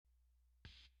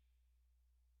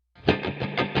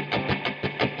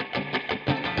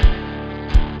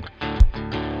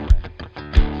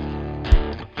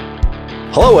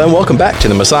Hello and welcome back to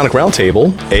the Masonic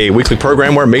Roundtable, a weekly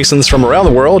program where Masons from around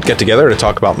the world get together to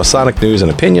talk about Masonic news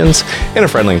and opinions in a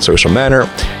friendly and social manner.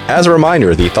 As a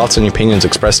reminder, the thoughts and opinions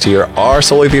expressed here are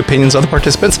solely the opinions of the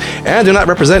participants and do not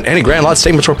represent any Grand Lodge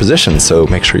statements or positions, so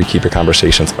make sure you keep your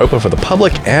conversations open for the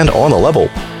public and on the level.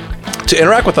 To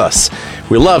interact with us,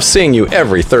 we love seeing you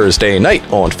every Thursday night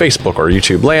on Facebook or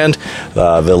YouTube land.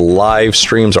 The live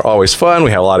streams are always fun.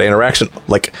 We have a lot of interaction.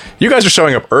 Like, you guys are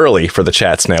showing up early for the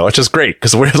chats now, which is great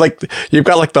because we're like, you've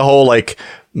got like the whole like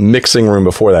mixing room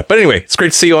before that. But anyway, it's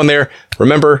great to see you on there.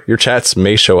 Remember, your chats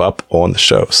may show up on the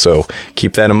show, so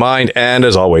keep that in mind. And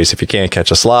as always, if you can't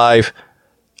catch us live,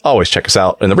 always check us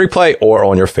out in the replay or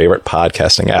on your favorite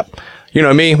podcasting app. You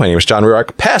know me. My name is John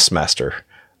Ruark, past master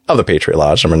of the Patriot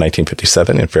Lodge, number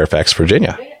 1957 in Fairfax,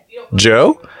 Virginia.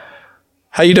 Joe,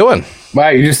 how you doing? Wow,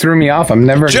 you just threw me off. I'm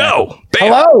never Joe.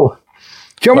 Bam. Hello,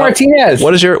 Joe Martinez.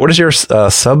 What does your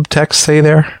subtext say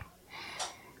there?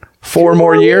 4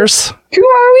 more years. 2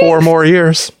 more weeks. 4 more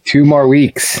years. 2 more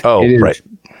weeks. Oh, right.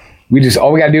 We just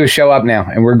all we gotta do is show up now,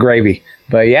 and we're gravy.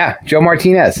 But yeah, Joe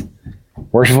Martinez,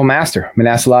 Worshipful Master,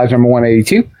 Manasseh Lodge number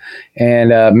 182,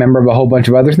 and a member of a whole bunch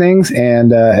of other things.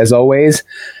 And as always,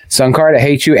 Sun Card, I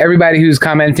hate you. Everybody who's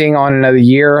commenting on another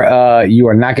year, you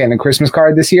are not getting a Christmas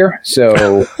card this year.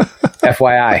 So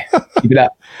FYI, keep it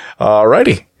up. All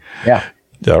righty. Yeah.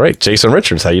 All right. Jason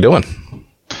Richards, how you doing?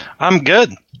 I'm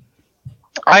good.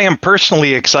 I am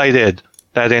personally excited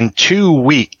that in 2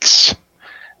 weeks,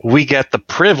 we get the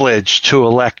privilege to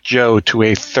elect Joe to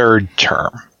a 3rd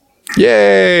term.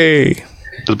 Yay.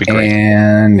 It'll be great.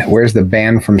 And where's the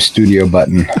ban from studio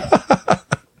button?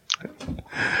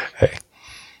 Hey.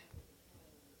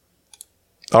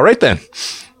 All right, then.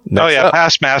 Next up.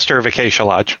 Past master of Acacia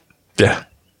Lodge. Yeah.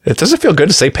 It doesn't feel good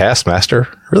to say past master.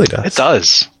 It really does. It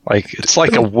does. It's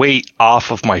like a weight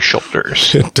off of my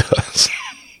shoulders. It does.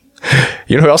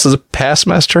 You know who else is a past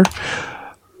master?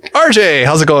 RJ.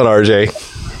 How's it going, RJ?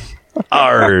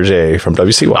 RJ from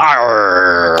WCY.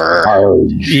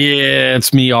 Yeah,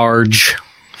 it's me, Arj.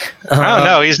 I don't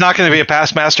know. He's not going to be a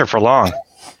past master for long.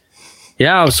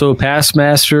 Yeah, so past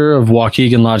master of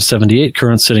Waukegan Lodge 78,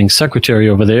 current sitting secretary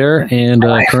over there, and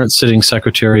current sitting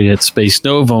secretary at Space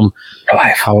Novum.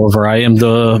 However, I am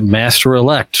the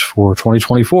master-elect for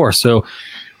 2024. So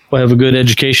we'll have a good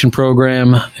education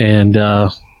program, and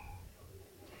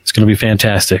it's going to be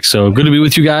fantastic. So good to be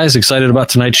with you guys. Excited about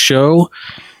tonight's show.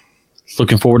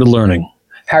 Looking forward to learning.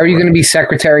 How are you going to be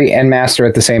secretary and master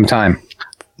at the same time?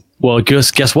 Well,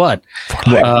 guess what?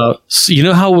 So you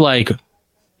know how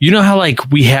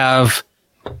we have,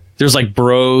 there's like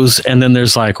bros, and then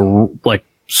there's like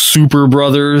super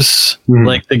brothers,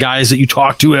 like the guys that you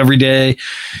talk to every day.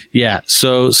 Yeah.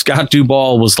 So Scott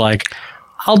Duvall was like,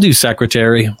 I'll do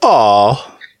secretary.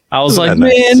 Aw. I was like,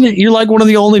 man, you're like one of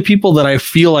the only people that I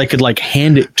feel I could like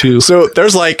hand it to. So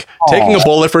there's like taking a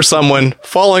bullet for someone,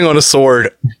 falling on a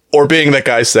sword, or being that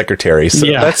guy's secretary. So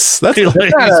Yeah. that's Not a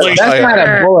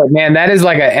bullet, man. That is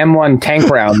like a M1 tank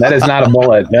round. That is not a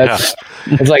bullet.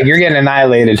 It's like you're getting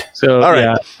annihilated. So All right.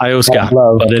 yeah, I owe Scott.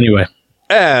 But anyway.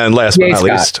 And last but not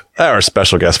least, our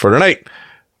special guest for tonight,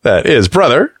 that is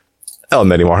brother El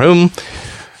Mehdi Marhoum,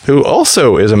 who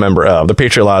also is a member of the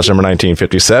Patriot Lodge number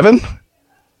 1957.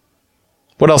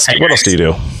 What else do you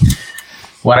do?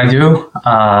 What I do?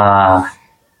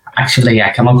 Actually, I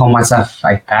cannot call myself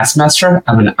a past master.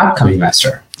 I'm an upcoming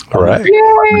master. All right.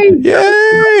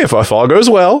 Yay! If all goes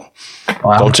well,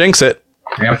 don't jinx it.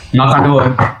 Yep. Knock on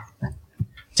wood.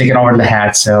 Take it over the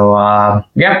head. So,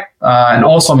 and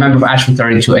also a member of Ashman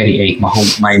 3288,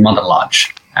 my mother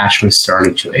lodge. Ashman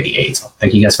 3288. So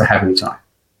thank you guys for having me tonight.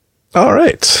 All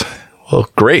right. Well,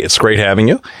 great. It's great having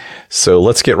you. So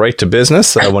let's get right to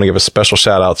business. I want to give a special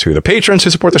shout out to the patrons who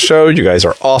support the show. You guys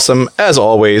are awesome. As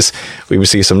always, we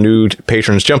see some new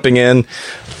patrons jumping in.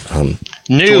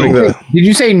 Did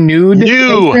you say nude?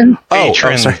 New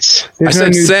patrons. Sorry.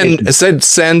 I said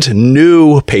send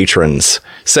new patrons.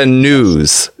 Send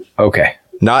news. Okay.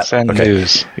 Not send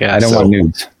news. Yeah, I don't want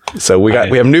nudes. So we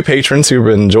have new patrons who've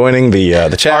been joining the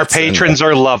chats. Our patrons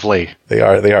are lovely. They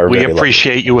are. We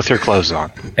appreciate you with your clothes on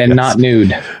and not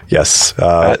nude. Yes,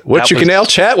 which you can now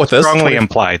chat with us. Strongly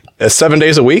implied. 7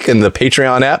 days a week in the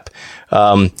Patreon app.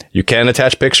 You can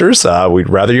attach pictures. We'd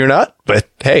rather you not, but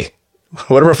hey,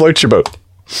 whatever floats your boat.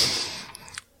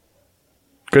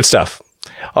 Good stuff.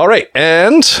 All right,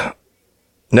 and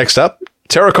next up,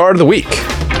 Tarot Card of the Week.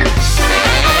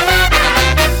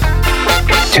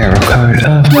 Tarot Card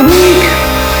of the Week.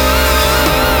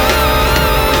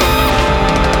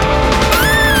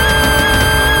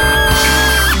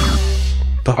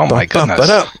 Oh my goodness.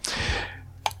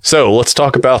 So let's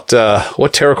talk about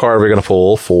what tarot card we're going to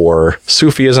pull for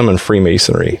Sufism and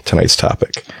Freemasonry, tonight's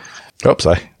topic. Oops,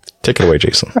 take it away,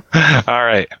 Jason. All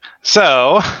right.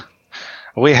 So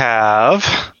we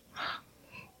have...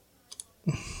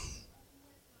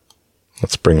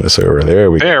 Let's bring this over.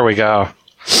 There we go.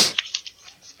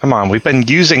 Come on, we've been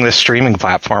using this streaming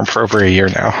platform for over a year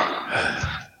now.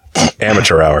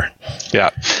 Amateur hour.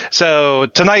 Yeah. So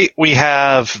tonight we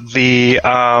have the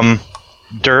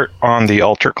dirt on the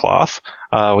altar cloth.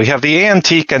 We have the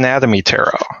Antique Anatomy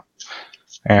Tarot.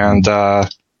 And,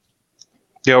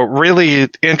 really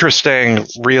interesting,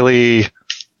 really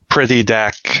pretty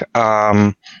deck,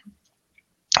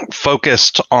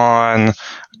 focused on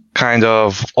kind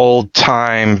of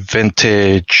old-time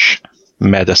vintage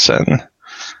medicine.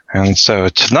 And so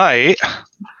tonight,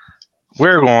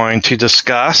 we're going to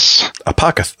discuss...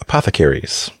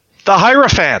 Apothecaries. The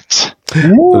Hierophant.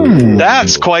 Ooh.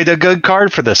 That's quite a good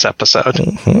card for this episode.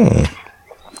 Mm-hmm.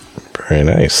 Very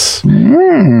nice.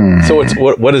 So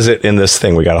what is it in this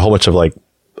thing? We got a whole bunch of like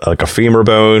a femur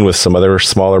bone with some other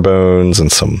smaller bones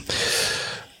and some...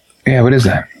 Yeah, what is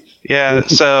that? Yeah,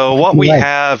 so what we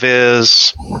have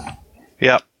is...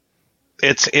 Yep.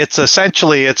 It's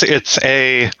essentially it's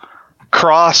a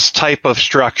cross type of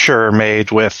structure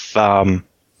made with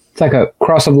it's like a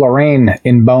cross of Lorraine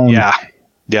in bone. Yeah.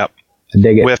 Yep. I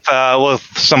dig it. With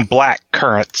some black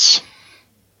currants.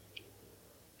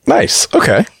 Nice.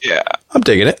 Okay. Yeah. I'm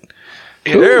digging it.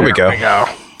 Yeah, there we go.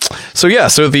 So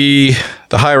the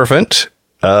Hierophant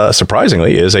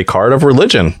surprisingly is a card of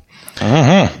religion.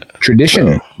 Mm-hmm.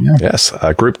 Tradition. So, yeah. Yes.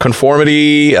 Group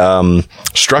conformity,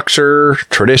 structure,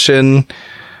 tradition.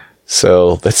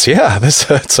 So that's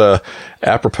a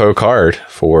apropos card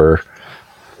for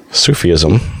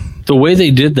Sufism. The way they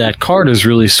did that card is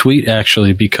really sweet,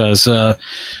 actually, because like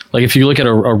if you look at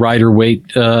a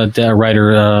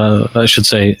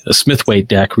Smith-Waite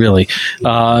deck, really.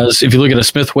 If you look at a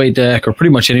Smith-Waite deck, or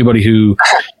pretty much anybody who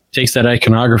takes that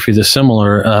iconography that's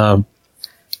similar,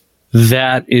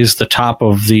 that is the top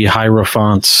of the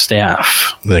Hierophant's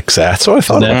staff. That's what I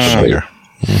thought earlier.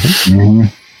 Mm-hmm.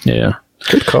 Mm-hmm. Yeah.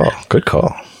 Good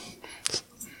call.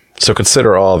 So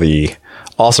consider all the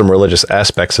awesome religious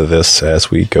aspects of this as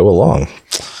we go along.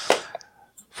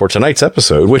 For tonight's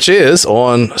episode, which is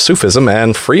on Sufism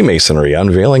and Freemasonry,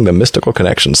 unveiling the mystical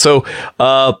connection. So,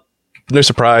 no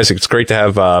surprise, it's great to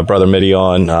have Brother Mitty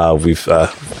on. We've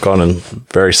gone in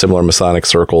very similar Masonic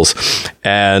circles,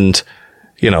 and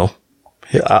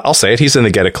I'll say it, he's in the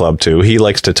Get It Club too. He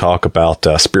likes to talk about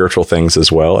spiritual things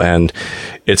as well, and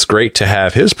it's great to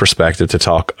have his perspective to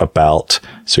talk about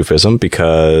Sufism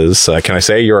because, can I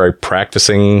say you're a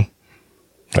practicing,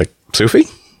 Sufi?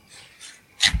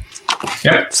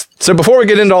 Yep. So before we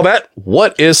get into all that,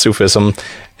 what is Sufism?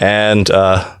 And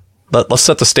let's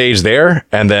set the stage there,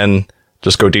 and then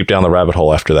just go deep down the rabbit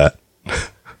hole after that.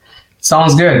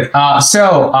 Sounds good.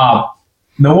 So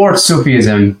the word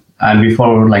Sufism, and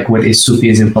before, what is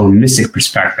Sufism from a mystic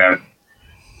perspective?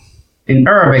 In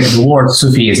Arabic, the word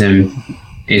Sufism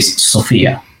is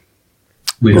Sophia.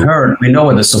 We know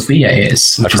what the Sophia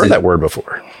is. I've heard that word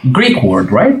before. Greek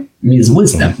word, right? It means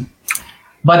wisdom.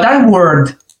 But that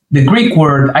word, the Greek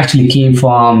word, actually came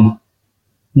from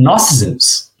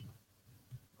Gnosticism.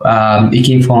 It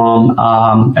came from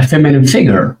a feminine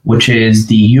figure, which is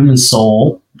the human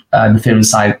soul, the feminine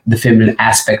side, the feminine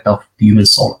aspect of the human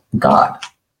soul, God.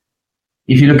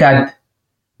 If you look at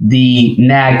the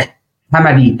Nag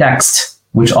Hammadi texts,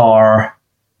 which are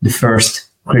the first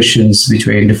Christians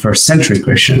between the first century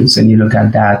Christians, and you look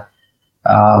at that,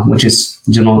 which is,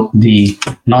 the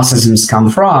Gnosticisms come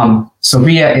from,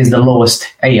 Sophia is the lowest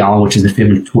aeon, which is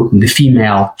the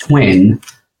female twin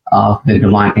of the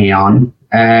divine aeon,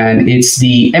 and it's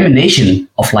the emanation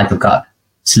of light of God.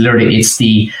 It's literally, it's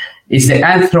the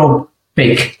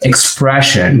anthropic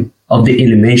expression of the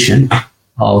emanation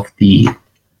of the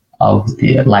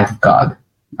light of God.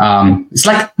 It's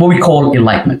like what we call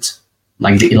enlightenment,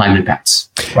 like the enlightenment paths,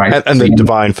 right? And the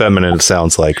divine feminine, it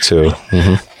sounds like too.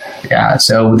 Mm-hmm. Yeah,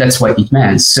 so that's what it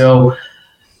meant. So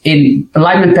in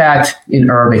enlightenment path in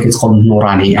Arabic, it's called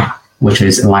Nuraniya, which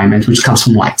is enlightenment, which comes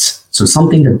from light. So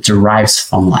something that derives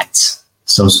from light.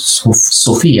 So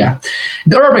Sophia,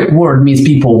 the Arabic word means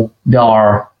people that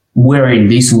are wearing,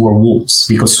 they used to wear wools,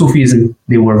 because Sufism,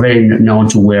 they were very known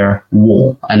to wear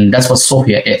wool, and that's what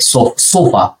Sophia is.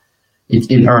 Sofa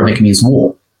in Arabic means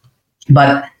wool,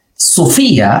 but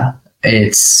Sophia,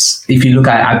 it's, if you look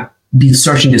at, I've been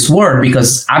searching this word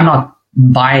because I'm not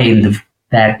buying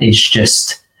that it's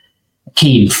just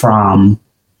came from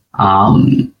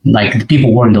the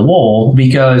people wearing the wool,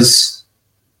 because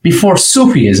before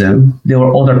Sufism, there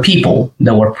were other people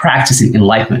that were practicing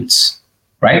enlightenment,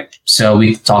 right? So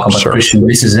we talk about Christian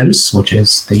mysticisms, which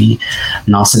is the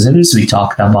Gnosticisms. We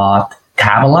talked about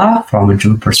Kabbalah from a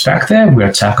Jew perspective.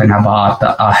 We're talking about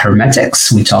the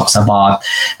Hermetics. We talked about,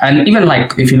 and even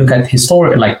like if you look at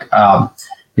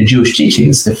the Jewish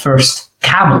teachings, the first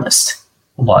Kabbalist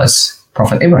was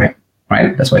Prophet Abraham,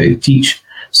 right? That's what they teach.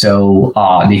 So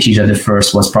they teach that the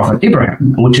first was Prophet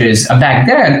Abraham, which is back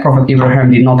then, Prophet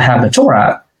Abraham did not have the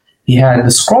Torah. He had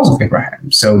the scrolls of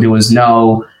Abraham. So there was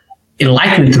no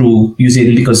enlightenment through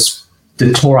using because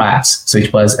the Torah. So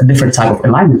it was a different type of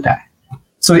enlightenment path.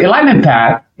 So the enlightenment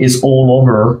path is all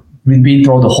over, being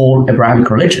through the whole Abrahamic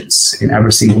religions in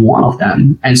every single one of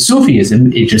them. And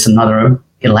Sufism is just another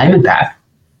enlightenment path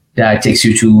that takes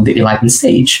you to the enlightened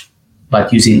stage,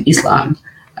 but using Islam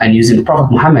and using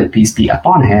Prophet Muhammad, peace be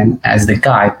upon him, as the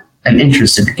guide and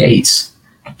entrance to the gates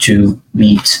to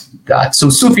meet God.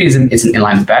 So Sufism is an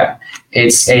enlightenment path.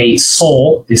 It's a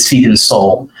soul, is feeding the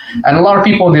soul. And a lot of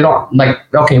people, they don't like,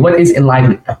 okay, what is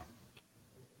enlightenment?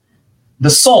 The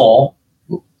soul,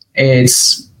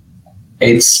 it's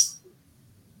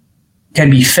can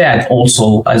be fed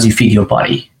also as you feed your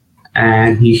body.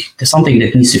 And there's something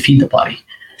that needs to feed the body.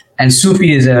 And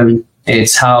Sufism,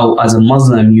 it's how, as a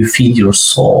Muslim, you feed your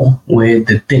soul with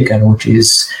the dhikr, which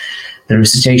is the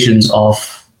recitations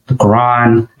of the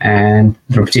Quran and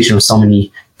the repetition of so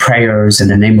many prayers in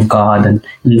the name of God and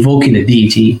invoking the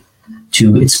deity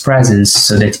to its presence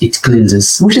so that it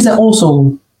cleanses, which is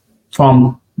also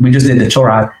we just did the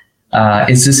Torah,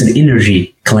 it's just an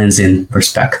energy cleansing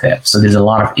perspective. So there's a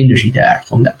lot of energy there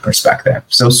from that perspective.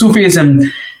 So Sufism,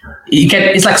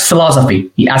 it's like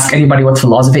philosophy. You ask anybody what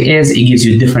philosophy is, it gives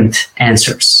you different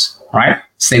answers, right?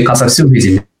 Same concept of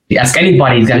Sufism. You ask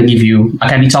anybody, it's going to give you, I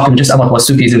can be talking just about what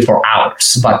Sufism for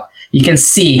hours, but you can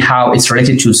see how it's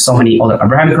related to so many other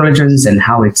Abrahamic religions and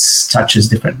how it touches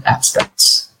different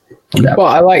aspects. Well,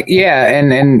 I like,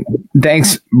 and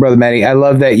thanks, Brother Mehdi. I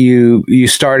love that you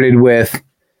started with,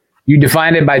 you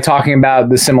defined it by talking about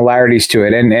the similarities to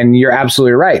it, and you're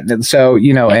absolutely right. So,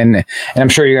 and I'm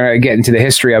sure you're going to get into the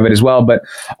history of it as well, but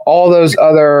all those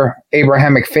other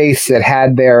Abrahamic faiths that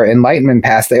had their enlightenment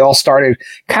paths, they all started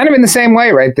kind of in the same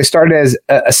way, right? They started as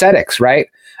ascetics, right?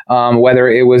 Whether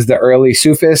it was the early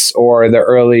Sufis or the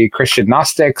early Christian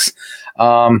Gnostics. They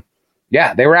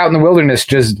were out in the wilderness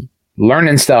just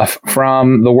learning stuff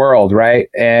from the world, right?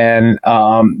 And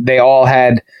they all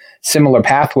had similar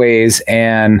pathways,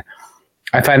 and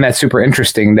I find that super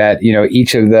interesting that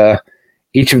each of the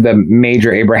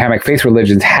major Abrahamic faith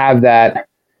religions have that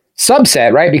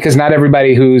subset, right? Because not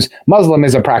everybody who's Muslim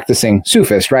is a practicing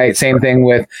Sufist, right? Same thing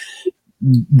with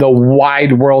the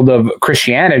wide world of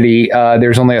Christianity.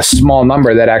 There's only a small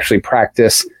number that actually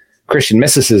practice Christian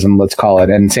mysticism, let's call it,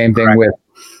 and same thing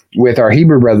with our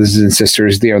Hebrew brothers and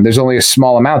sisters. There's only a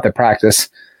small amount that practice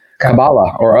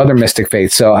Kabbalah or other mystic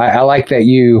faiths. So I like that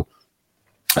you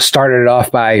started it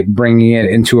off by bringing it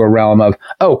into a realm of,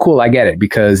 oh, cool, I get it,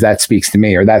 because that speaks to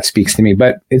me or that speaks to me.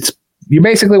 But you're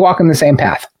basically walking the same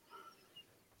path.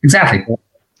 Exactly.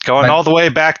 Going all the way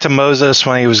back to Moses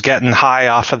when he was getting high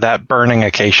off of that burning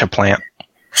acacia plant.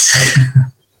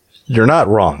 You're not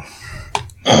wrong.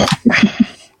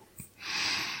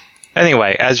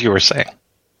 Anyway, as you were saying.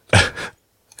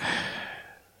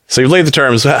 So you've laid the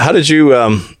terms. How did you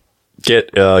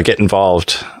get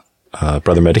involved,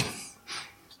 Brother Mehdi?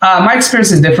 My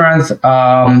experience is different.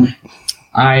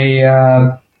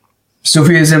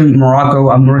 Sufism, Morocco.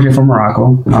 I'm originally from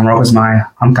Morocco. Morocco is my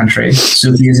home country.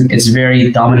 Sufism is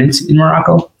very dominant in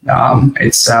Morocco.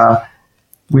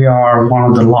 We are one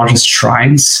of the largest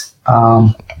shrines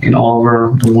in all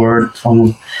over the world.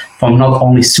 From not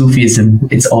only Sufism,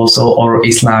 it's also or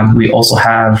Islam. We also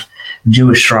have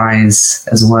Jewish shrines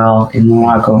as well in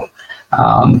Morocco,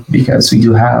 because we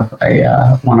do have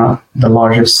one of the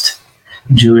largest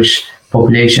Jewish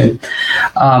population.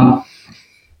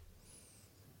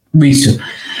 We used to.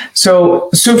 So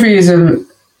Sufism,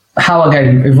 how I got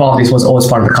involved, this was always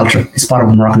part of the culture. It's part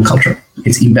of Moroccan culture.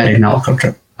 It's embedded in our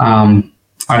culture. I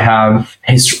have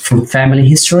family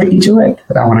history into it.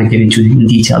 I want to get into in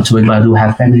detail to it, but I do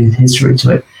have family history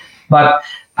to it. But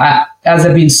as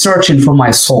I've been searching for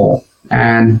my soul,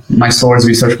 and my soul has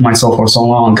been searching for my soul for so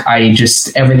long,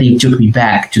 everything took me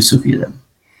back to Sufism.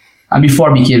 And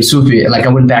before I became Sufi, I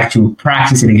went back to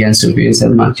practicing against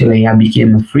Sufism. Actually, I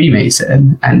became a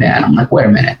Freemason. And then I'm like, wait a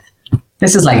minute.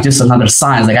 This is just another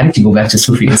science. I need to go back to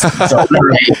Sufism. So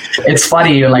it's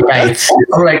funny.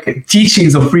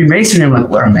 Teachings of Freemasonry. I'm like,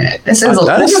 wait a minute.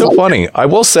 That is so funny. I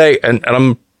will say, and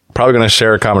I'm probably going to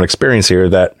share a common experience here,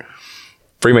 that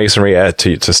Freemasonry,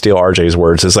 to steal RJ's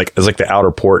words, is like the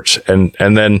outer porch, and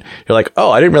then you're like,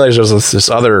 oh, I didn't realize there was this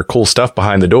other cool stuff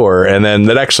behind the door, and then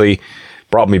that actually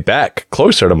brought me back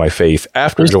closer to my faith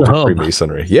after joining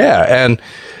Freemasonry. Yeah, and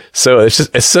so it's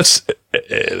such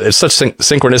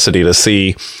synchronicity to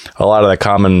see a lot of that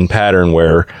common pattern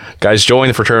where guys join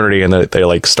the fraternity and they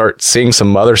like start seeing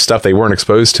some other stuff they weren't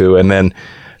exposed to, and then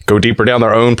go deeper down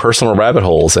their own personal rabbit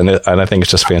holes, and I think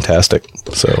it's just fantastic.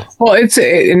 So, well, it's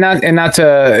not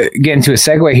to get into a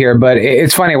segue here, but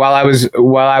it's funny. While I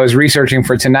was researching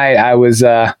for tonight, I was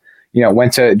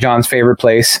went to John's favorite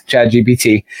place,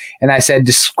 ChatGPT, and I said,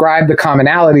 describe the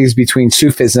commonalities between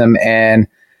Sufism and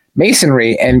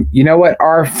Masonry. And you know what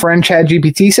our friend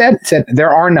ChatGPT said? It said there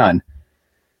are none.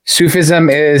 Sufism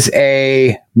is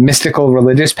a mystical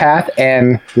religious path,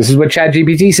 and this is what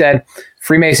ChatGPT said.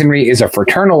 Freemasonry is a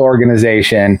fraternal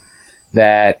organization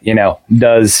that,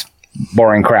 does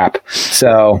boring crap.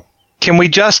 So can we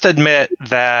just admit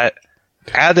that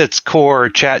at its core,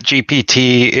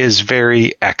 ChatGPT is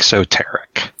very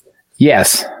exoteric?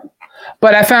 Yes.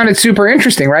 But I found it super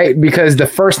interesting, right? Because the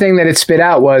first thing that it spit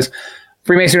out was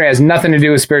Freemasonry has nothing to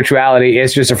do with spirituality.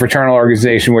 It's just a fraternal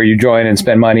organization where you join and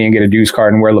spend money and get a dues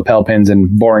card and wear lapel pins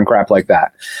and boring crap like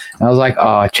that. And I was like,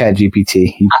 oh,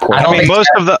 ChatGPT. I mean,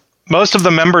 most of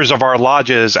the members of our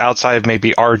lodges outside of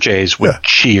maybe RJ's would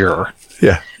cheer.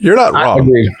 Yeah, you're not wrong. I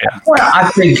agree. Well,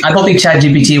 I don't think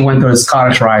ChatGPT went to a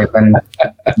Scottish rite and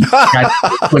got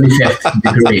 25th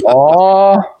degree.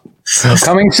 Oh,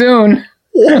 coming soon.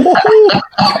 So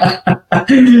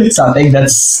I think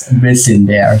that's missing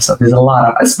there. So there's a lot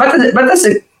of, but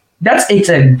it's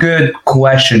a good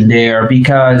question there,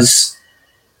 because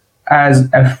as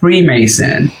a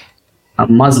Freemason, a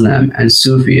Muslim, and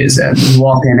Sufism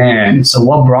walking in. So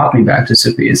what brought me back to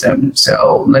Sufism?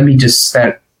 So let me just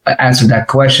answer that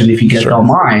question, if you get don't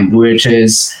mind, which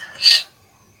is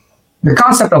the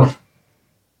concept of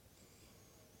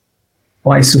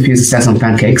why Sufism stands on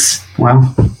pancakes.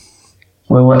 Well,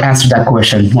 we will answer that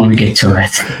question when we get to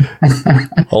it.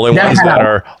 Only ones that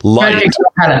are light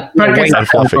and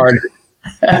fluffy.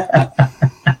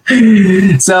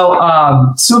 So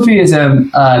Sufism,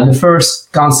 the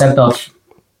first concept of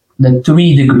the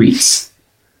 3 degrees,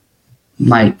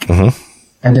 and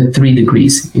the 3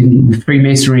 degrees. In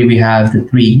Freemasonry, we have the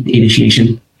 3: the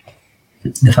initiation,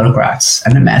 the fellow grads,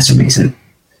 and the master mason.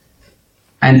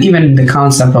 And even the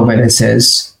concept of it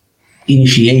says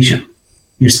initiation,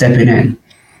 you're stepping in.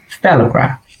 Fellow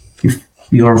grad,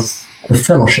 you're the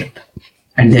fellowship.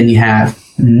 And then you have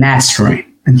mastering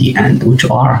at the end, which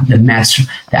are the master.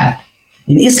 That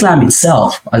in Islam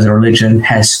itself, as a religion,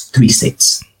 has 3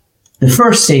 states. The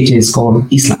first stage is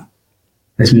called Islam.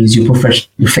 This means you profess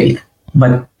your faith.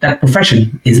 But that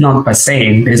profession is not by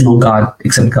saying there is no God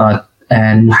except God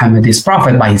and Muhammad is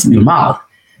prophet by your mouth,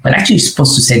 but actually you're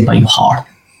supposed to say it by your heart.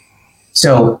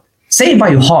 So say it by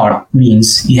your heart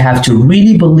means you have to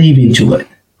really believe into it.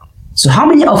 So how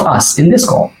many of us in this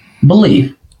call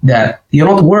believe that you're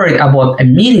not worried about a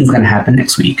meeting is going to happen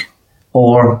next week,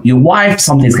 or your wife,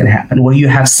 something's going to happen, where you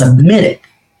have submitted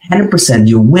 100%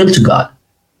 your will to God?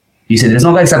 You say there's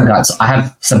no God except God, so I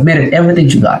have submitted everything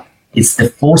to God. It's the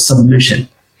full submission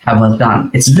I have done.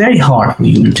 It's very hard for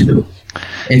you to do.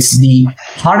 It's the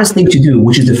hardest thing to do,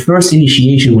 which is the first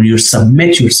initiation where you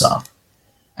submit yourself.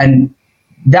 And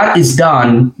that is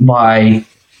done by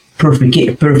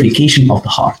purification of the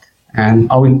heart.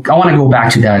 And I want to go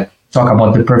back to that, talk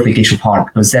about the purification of heart,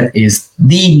 because that is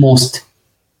the most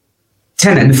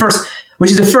tenet,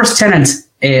 which is the first tenet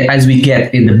as we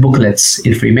get in the booklets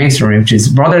in Freemasonry, which is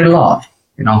brotherly love,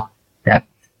 that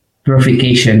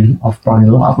purification of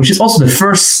brotherly love, which is also the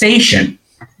first station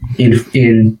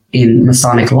in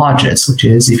Masonic lodges, which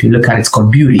is, if you look at it, it's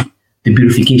called beauty, the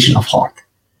purification of heart.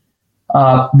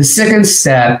 The second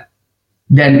step,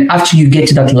 then after you get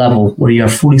to that level where you are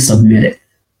fully submitted,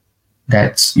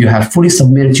 that you have fully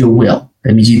submitted your will,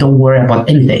 that means you don't worry about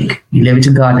anything. You leave it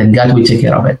to God and God will take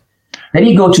care of it. Then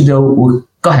you go to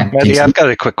go ahead. Eddie, I've got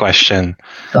a quick question.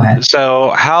 Go ahead.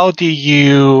 So how do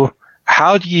you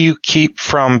keep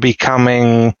from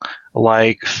becoming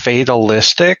like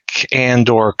fatalistic and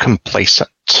or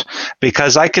complacent?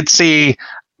 Because I could see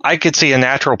a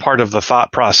natural part of the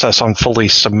thought process on fully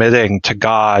submitting to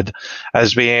God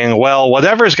as being, well,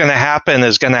 whatever's going to happen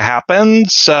is going to happen,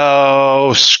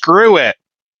 so screw it.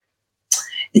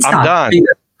 I'm done.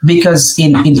 Because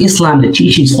in Islam, the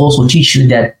teachings also teach you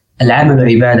that al-amal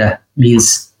al-ibadah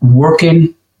means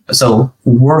working. So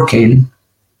working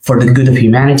for the good of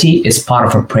humanity is part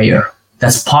of a prayer.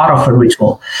 That's part of a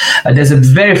ritual. There's a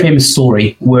very famous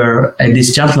story where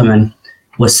this gentleman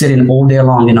was sitting all day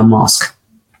long in a mosque,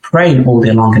 praying all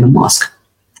day long in a mosque.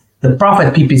 the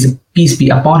prophet, peace be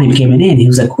upon him, came in. He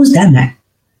was like, who's that man?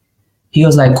 He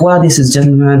was like, well, this is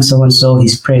gentleman so-and-so.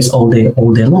 He's prays all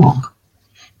day long.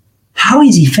 How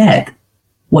is he fed?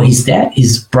 Well, his dad,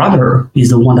 his brother is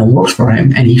the one that works for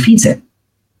him, and he feeds him.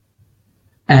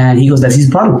 And he goes, does his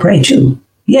brother pray too?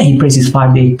 Yeah, he prays his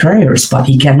 5-day prayers, but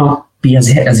he cannot be as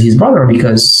his brother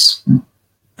because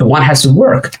the one has to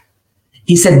work.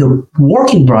 He said the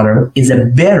working brother is a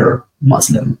better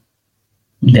Muslim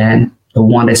than the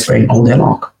one that's praying all day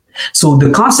long. So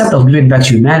the concept of giving back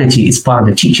to humanity is part of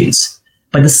the teachings.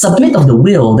 But the submit of the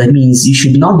will, that means you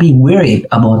should not be worried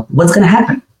about what's going to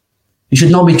happen. You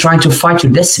should not be trying to fight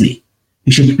your destiny.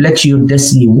 You should let your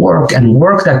destiny work and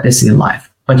work that destiny in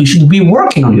life. But you should be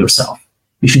working on yourself.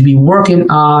 You should be working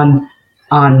on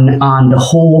the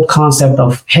whole concept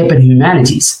of helping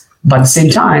humanities. But at the same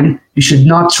time, you should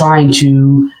not try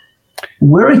to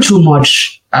worry too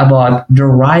much about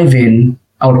deriving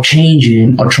or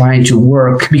changing or trying to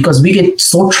work, because we get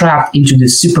so trapped into the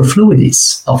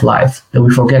superfluities of life that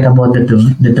we forget about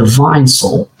the divine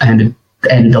soul and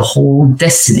the whole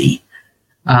destiny.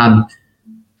 To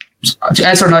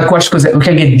answer another question, because we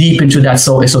can get deep into that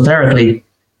so esoterically.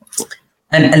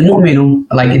 And al-mu'minu,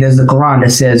 like it is the Quran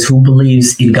that says, who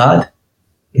believes in God,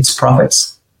 its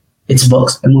prophets, its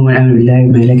books, God,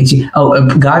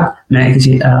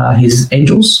 his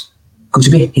angels,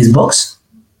 kutubi, his books,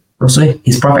 Rasul,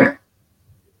 his prophet,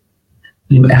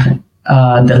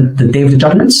 the day of the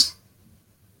judgments,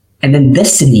 and then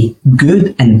destiny,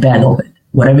 good and bad of it,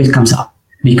 whatever it comes out.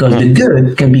 Because the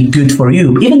good can be good for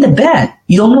you. Even the bad,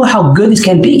 you don't know how good it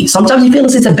can be. Sometimes you feel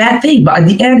it's a bad thing, but at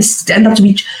the end, it's end up to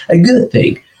be a good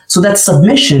thing. So that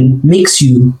submission makes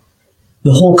you,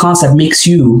 the whole concept makes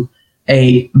you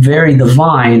a very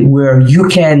divine, where you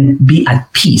can be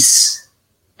at peace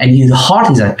and your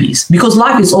heart is at peace. Because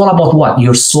life is all about what?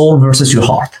 Your soul versus your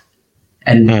heart.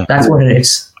 And that's what it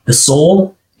is. The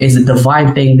soul is the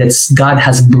divine thing that God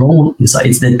has blown inside.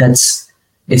 It's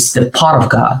the part of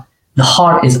God. The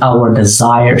heart is our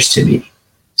desires to be.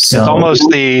 So it's almost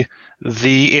the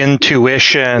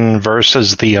intuition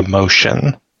versus the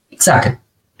emotion. Exactly.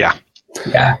 Yeah.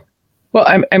 Well,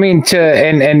 I mean,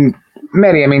 and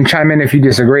Mehdi, I mean, chime in if you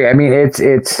disagree. I mean,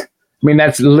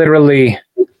 that's literally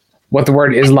what the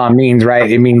word Islam means,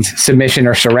 right? It means submission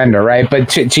or surrender, right? But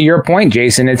to your point,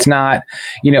 Jason, it's not,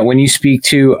 when you speak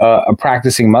to a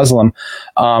practicing Muslim,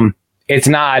 it's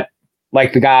not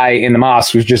like the guy in the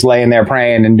mosque who's just laying there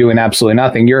praying and doing absolutely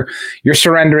nothing. You're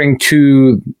surrendering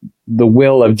to the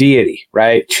will of deity,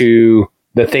 right? To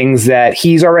the things that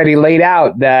he's already laid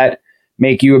out that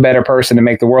make you a better person and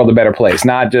make the world a better place,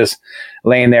 not just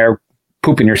laying there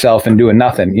pooping yourself and doing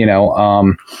nothing.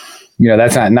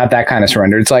 That's not that kind of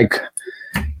surrender. It's like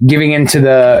giving into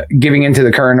the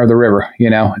current or the river.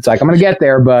 It's like, I'm going to get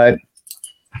there, but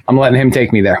I'm letting him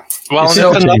take me there. Well,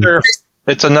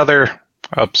 it's another.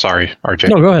 Oh, sorry, RJ.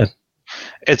 No, go ahead.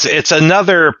 It's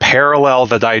another parallel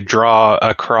that I draw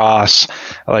across,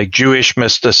 like Jewish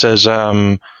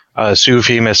mysticism,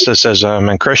 Sufi mysticism,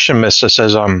 and Christian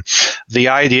mysticism. The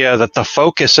idea that the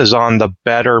focus is on the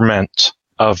betterment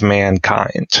of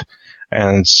mankind.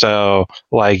 And so,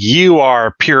 like, you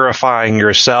are purifying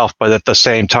yourself, but at the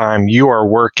same time, you are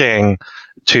working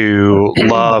to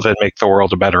love and make the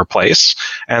world a better place.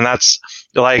 And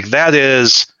that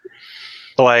is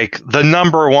like the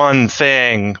number one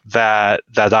thing that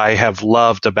I have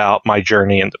loved about my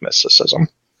journey into mysticism.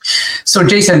 So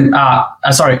Jason,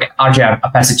 sorry, RJ,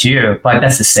 I'll pass it to you, but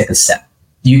that's the second step.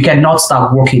 You cannot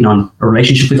start working on a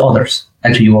relationship with others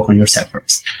until you work on yourself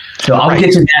first. So I'll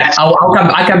get to that. I'll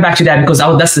come back to that, because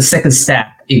that's the second step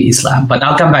in Islam. But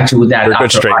I'll come back to that. You're a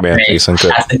good straight man, Jason.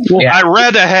 Good. Yeah. I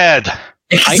read ahead.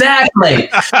 Exactly.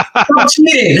 Don't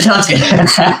cheat.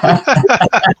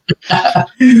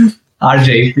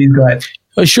 RJ, please go ahead.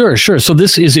 Sure. So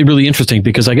this is really interesting,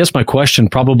 because I guess my question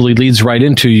probably leads right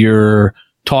into your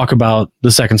talk about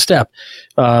the second step.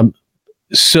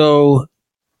 So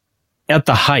at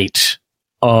the height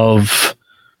of,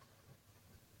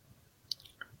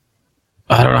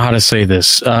 I don't know how to say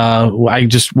this.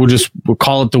 We'll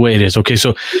call it the way it is. Okay.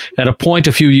 So at a point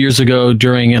a few years ago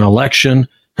during an election,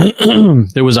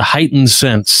 there was a heightened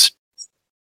sense,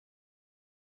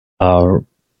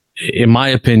 in my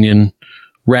opinion,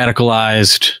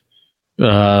 radicalized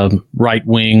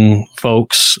right-wing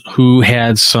folks who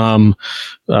had some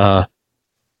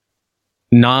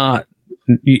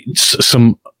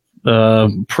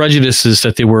prejudices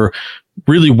that they were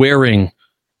really wearing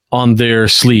on their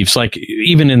sleeves, like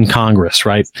even in Congress,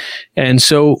 right? And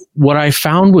so what I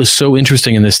found was so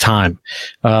interesting in this time,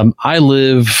 I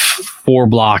live 4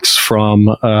 blocks from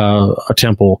a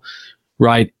temple,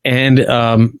 right? And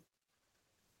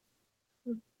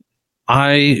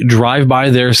I drive by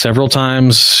there several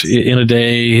times in a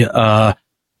day.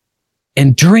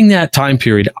 And during that time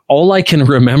period, all I can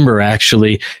remember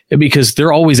actually, because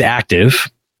they're always active,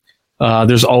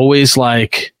 there's always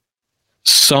like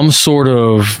some sort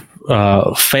of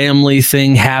family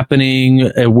thing happening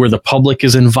where the public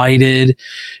is invited.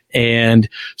 And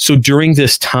so during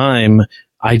this time,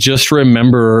 I just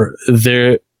remember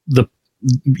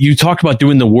you talked about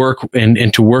doing the work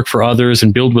and to work for others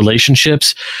and build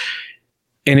relationships.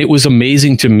 And it was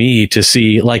amazing to me to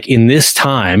see, like, in this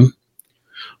time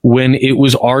when it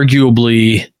was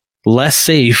arguably less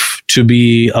safe to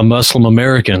be a Muslim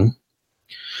American,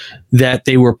 that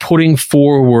they were putting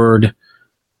forward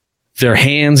their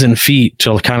hands and feet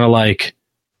to kind of like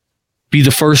be the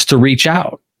first to reach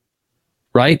out.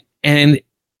 Right. And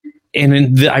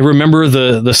I remember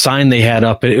the sign they had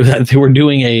up. They were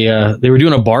doing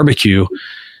a barbecue. It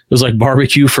was like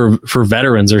barbecue for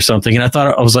veterans or something. And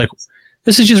I was like,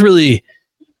 this is just really,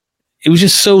 it was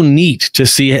just so neat to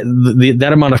see that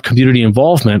amount of community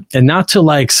involvement, and not to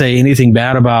like say anything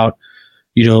bad about,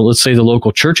 let's say the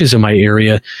local churches in my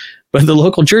area, but the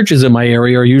local churches in my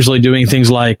area are usually doing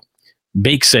things like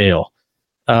bake sale,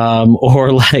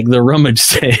 or like the rummage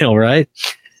sale, right?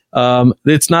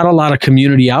 It's not a lot of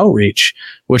community outreach,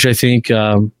 which I think,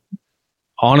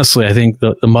 honestly, I think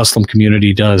the Muslim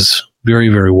community does very,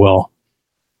 very well.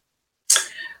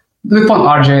 Good point,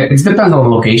 RJ. It depends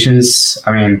on locations.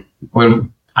 I mean,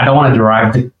 I don't want to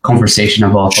derive the conversation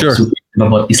about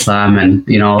Islam and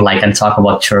and talk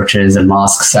about churches and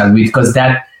mosques, because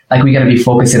that, like, we gotta be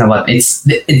focusing about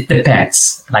it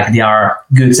depends. Like, there are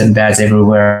goods and bads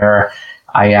everywhere.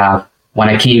 When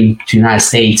I came to the United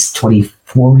States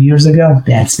 24 years ago,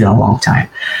 that's been a long time.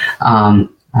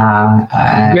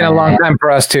 It's been a long time for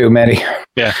us too, Mehdi.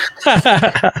 Yeah.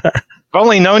 I've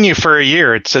only known you for a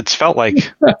year. It's felt like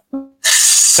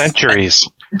centuries.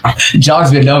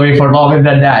 John's been knowing me for longer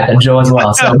than that, and Joe as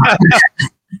well. So,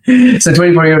 so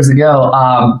 24 years ago,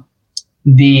 I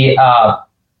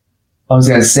was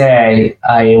gonna say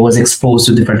I was exposed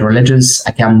to different religions.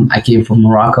 I came from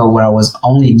Morocco, where I was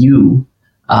only new.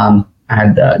 I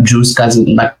had Jews cousins,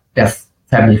 like their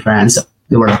family friends.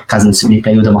 They were cousins to me,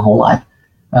 played with them my whole life,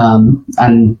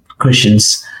 and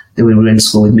Christians. They were in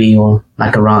school with me, or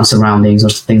like around surroundings or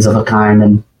things of a kind,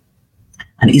 and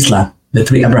Islam, the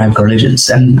three Abrahamic religions.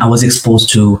 And I was exposed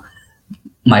to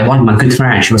my good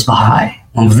friend. She was Baha'i.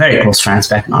 One very close friends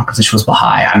back in Arkansas. She was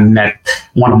Baha'i. I met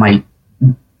one of my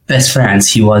best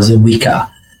friends. He was a Wicca.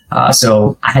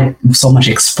 So I had so much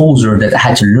exposure that I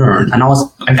had to learn, and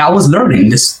I was learning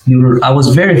this. I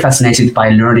was very fascinated by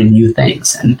learning new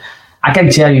things, and I can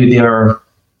tell you there are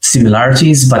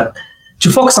similarities, but to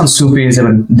focus on Sufism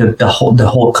and the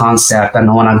whole concept, and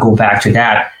I want to go back to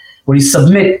that. When you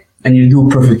submit and you do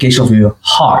purification of your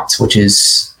heart,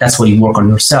 that's where you work on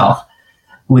yourself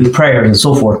with prayers and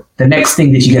so forth. The next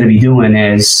thing that you're going to be doing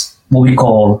is what we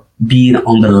call being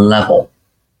on the level.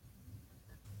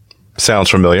 Sounds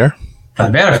familiar.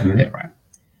 Very familiar, right?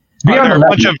 Are there a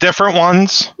bunch of different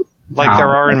ones like there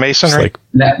are in Masonry?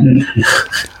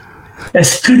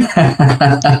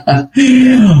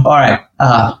 All right.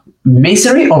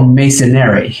 Masonry or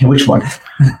masonry? Which one?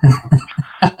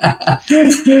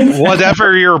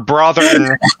 Whatever your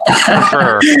brother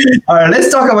prefer. All right, let's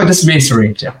talk about this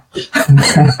masonry, Jim.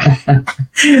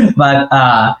 But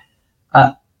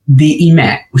the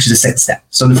Iman, which is the second step.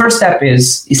 So the first step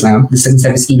is Islam. The second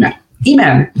step is Iman.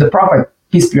 Iman, the Prophet,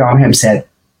 peace be on him, said,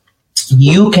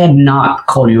 you cannot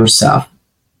call yourself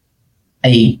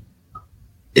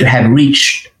have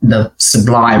reached the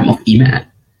sublime of Iman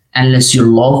unless your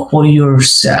love for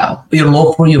yourself, your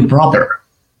love for your brother,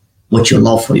 what your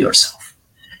love for yourself.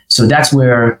 So that's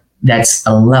where that's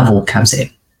a level comes in.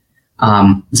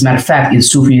 As a matter of fact, in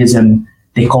Sufism,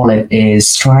 they call it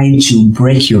is trying to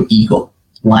break your ego.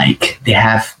 Like they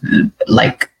have,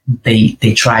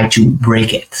 they try to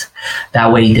break it.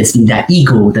 That way, that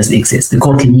ego doesn't exist. They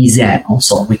call it mizan.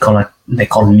 Also, they call it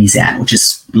mizan, which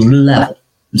is level.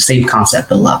 Same concept,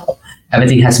 the level.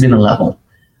 Everything has been a level.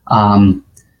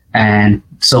 And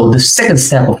so the second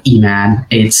step of Iman,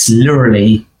 it's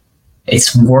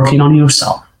working on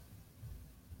yourself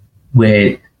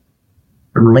with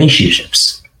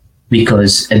relationships,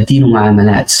 because ad-din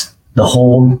al-amanat, the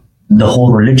whole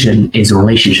religion is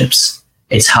relationships.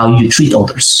 It's how you treat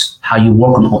others, how you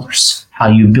work on others, how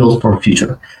you build for a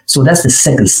future. So that's the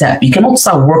second step. You cannot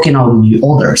start working on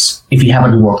others if you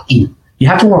haven't worked in. You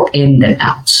have to work in then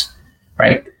out,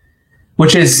 right?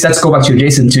 Let's go back to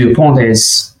Jason, to your point,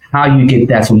 is how you get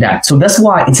that from that. So that's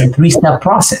why it's a 3-step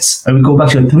process. And we go back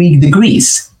to the 3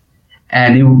 degrees.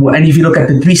 And if you look at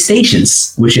the 3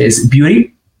 stations, which is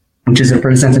beauty, which is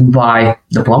represented by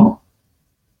the plum.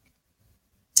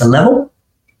 The level,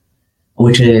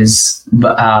 which is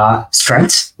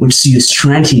strength, which you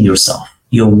strengthen yourself.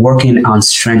 You're working on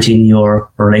strengthening your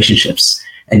relationships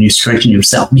and you strengthen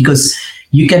yourself because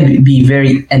you can be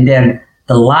very, and then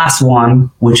the last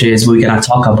one, which is we're going to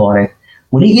talk about it.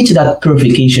 When you get to that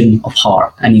purification of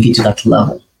heart and you get to that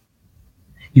level,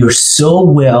 you're so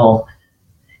well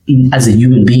as a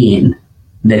human being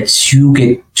that you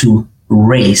get to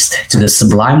raised to the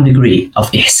sublime degree of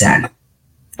ihsan.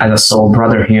 As I saw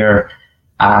brother here,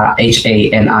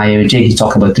 H-A-N-I-O-J, he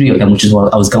talked about three of them, which is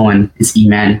what I was going, is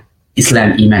Iman,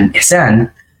 Islam, Iman,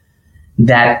 Ihsan.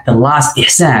 That the last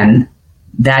ihsan,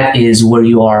 that is where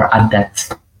you are at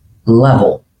that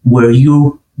level, where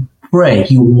you pray,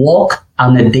 you walk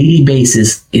on a daily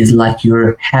basis, is like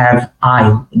you have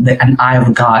an eye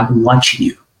of God watching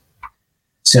you.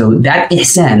 So that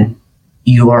ihsan,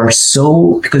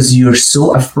 because you're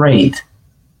so afraid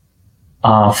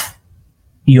of,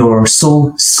 you're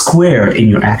so squared in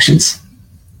your actions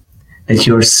that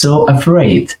you're so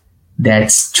afraid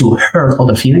that to hurt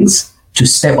other feelings, to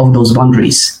step off those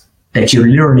boundaries, that you're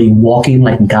literally walking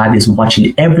like God is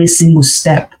watching every single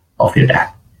step of your day.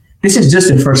 This is just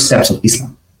the first steps of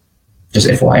Islam. Just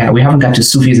FYI, we haven't got to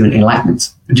Sufism and enlightenment,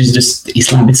 which is just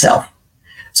Islam itself.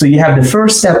 So you have the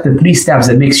first step, the 3 steps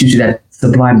that makes you to that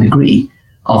sublime degree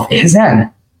of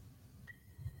ihsan,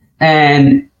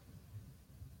 and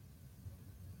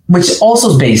which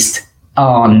also is based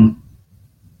on,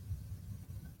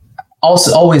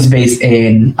 also always based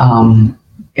in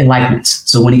enlightenment.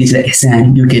 So when you get to the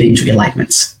ihsan, you get into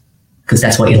enlightenment, because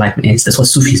that's what enlightenment is. That's what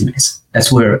Sufism is.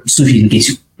 That's where Sufism gets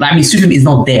you. I mean, Sufism is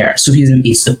not there. Sufism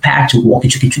is the path to walk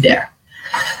to get you there.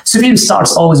 Sufism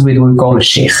starts always with what we call a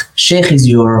sheikh. Sheikh is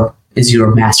your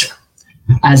master.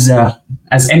 As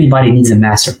anybody needs a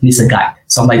master, needs a guide,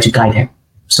 somebody to guide him.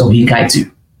 So he guides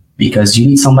you, because you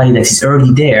need somebody that is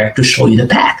already there to show you the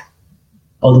path.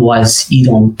 Otherwise, you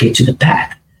don't get to the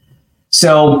path.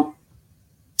 So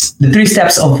the 3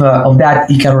 steps of that,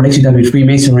 you can relate to them with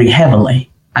Freemasonry heavily.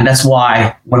 And that's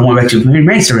why when I went back to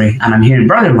Freemasonry and I'm hearing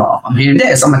brother-in-law, I'm hearing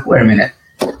this, I'm like, wait a minute.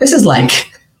 This is like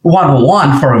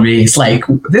 101 for me. It's like,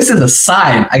 this is a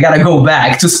sign. I got to go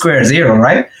back to square zero,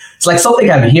 right? It's like something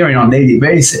I'm hearing on a daily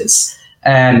basis.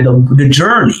 And the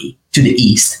journey to the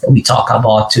east that we talk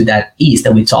about, to that east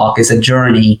that we talk, is a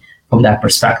journey from that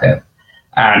perspective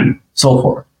and so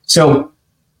forth. So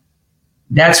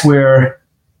that's where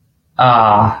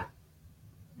the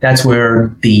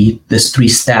 3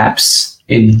 steps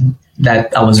in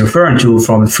that I was referring to,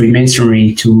 from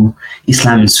Freemasonry to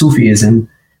Islam and Sufism,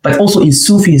 but also in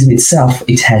Sufism itself,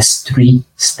 it has 3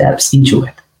 steps into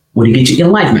it. When you get to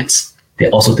enlightenment, there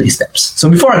are also 3 steps. So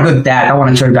before I go to that, I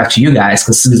want to turn it back to you guys,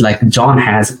 because it seems like John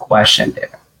has a question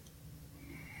there.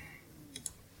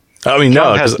 I mean,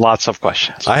 John has lots of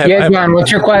questions. John,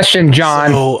 what's your question,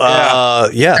 John? So,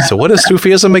 so what is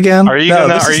Sufism again? Are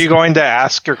you going to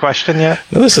ask your question yet?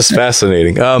 No, this is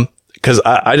fascinating. Because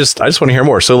I just want to hear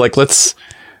more. So, like, I'm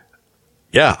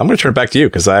going to turn it back to you,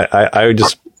 because I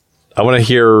want to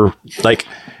hear, like,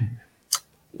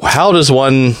 how does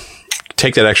one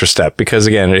take that extra step? Because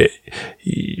again,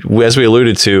 as we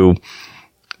alluded to,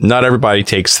 not everybody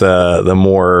takes the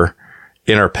more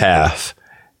inner path,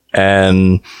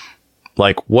 and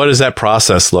like, what does that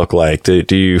process look like?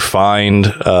 Do you find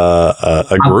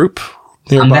a group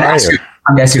nearby? I'm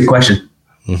gonna ask you a question.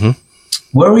 Mm-hmm.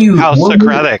 Where were you? How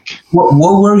Socratic?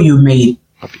 What were you made?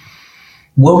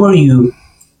 What were you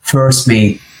first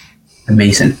made a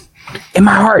Mason? In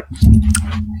my heart.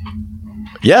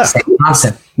 Yeah. Same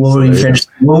concept. What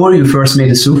were you first made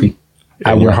a Sufi?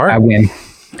 In your heart. I win.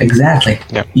 Exactly.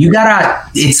 Yeah. You gotta.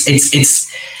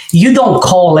 It's. You don't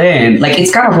call in. Like,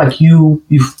 it's kind of like you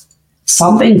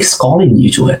something's calling you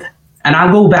to it. And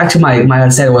I'll go back to my I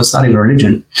said I was studying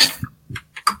religion.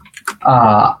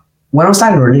 When I was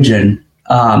studying religion,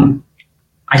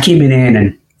 I came in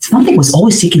and something was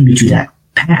always taking me to that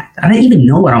path. I didn't even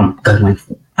know what I'm going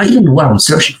for. I didn't even know what I'm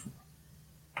searching for.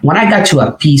 When I got to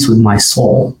a peace with my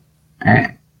soul,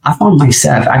 I found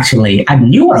myself, actually, I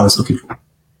knew what I was looking for.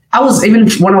 Even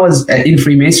when I was in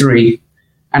Freemasonry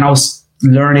and I was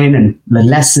learning and the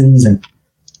lessons and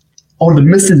all the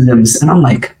mysticisms, and I'm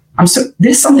like,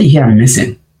 there's something here I'm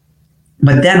missing.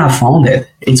 But then I found it.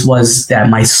 It was that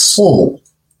my soul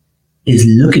is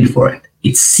looking for it.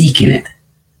 It's seeking it,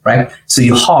 right? So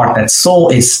your heart, that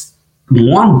soul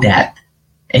want that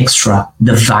extra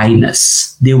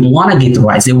divineness. They want to get the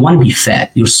rights. They want to be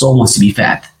fed. Your soul wants to be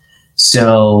fed.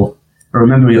 So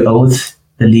remember your oath.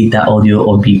 Delete that audio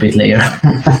or beep it later.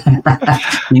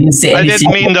 You didn't say anything. I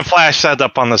didn't mean to flash that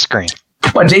up on the screen.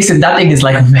 Well, Jason, that thing is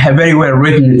like very well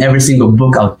written in every single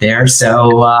book out there.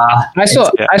 So I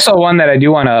saw one that I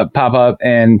do want to pop up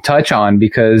and touch on,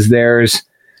 because there's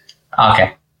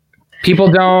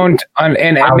people don't, and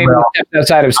maybe step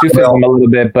outside of Sufism a little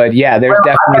bit, but yeah, there's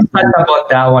definitely about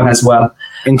that one as well.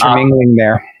 Intermingling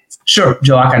there. Sure,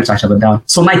 Joe, I can talk about that one.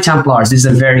 So Knight Templars, this is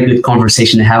a very good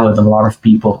conversation to have with a lot of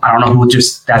people. I don't know who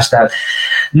just touched that.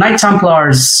 Knight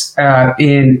Templars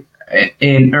in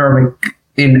Arabic,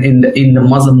 in the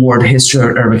Muslim world history,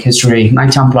 Arabic history,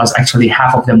 Knight Templars, actually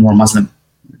half of them were Muslim.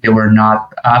 They were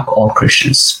not all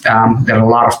Christians. There are a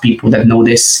lot of people that know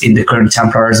this in the current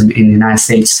Templars in the United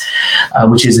States,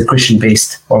 which is a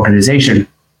Christian-based organization.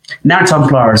 Knight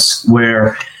Templars,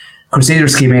 where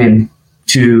Crusaders came in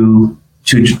to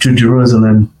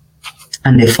Jerusalem,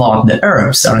 and they fought the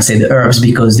Arabs. I say the Arabs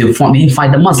because they didn't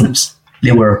fight the Muslims.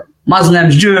 They were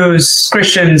Muslims, Jews,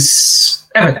 Christians,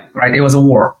 everything, right? It was a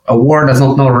war. A war does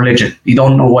not know religion. You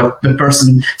don't know what the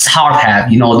person's heart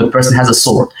had. You know, the person has a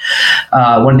sword.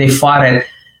 When they fought it,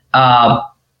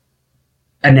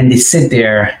 and then they sit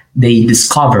there, they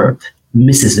discovered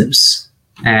mysticisms.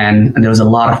 And there was a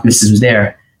lot of mysticisms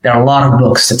there. There are a lot of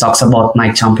books that talks about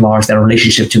Knight Templars, their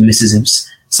relationship to mysticisms.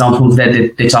 Some of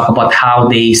that they talk about how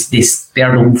they're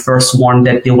the first one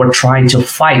that they were trying to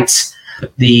fight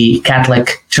the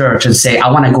Catholic Church and say, I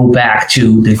want to go back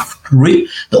to the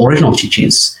original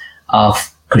teachings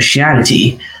of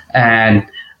Christianity. And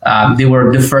they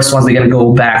were the first ones. They're going to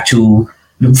go back to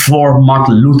before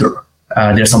Martin Luther.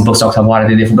 There's some books talking about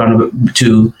it. They've gone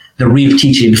to the real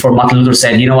teaching before Martin Luther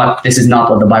said, you know what, this is not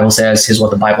what the Bible says. Here's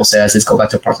what the Bible says. Let's go back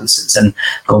to Protestants and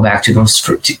go back to those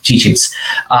teachings.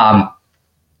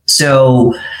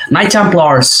 So Knight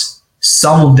Templars,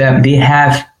 some of them, they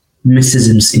have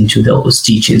mysticisms into those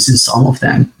teachings, and some of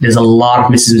them, there's a lot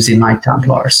of mysticisms in Knight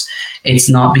Templars. It's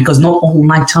not because not all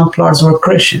Knight Templars were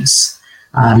Christians.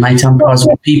 Knight Templars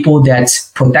were people that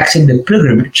protected the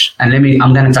pilgrimage. And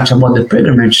I'm going to touch about the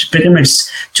pilgrimage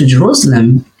to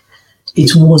Jerusalem.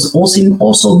 It was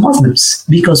also Muslims,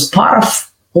 because part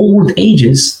of old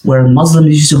ages where Muslims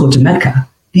used to go to Mecca,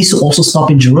 they used to also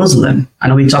stop in Jerusalem. I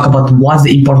know we talk about what's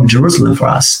the importance of Jerusalem for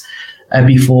us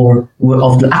before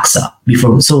of the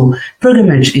Aqsa. So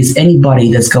pilgrimage is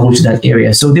anybody that's going to that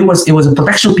area. So it was a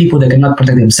protection of people that cannot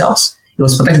protect themselves. It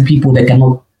was protecting people that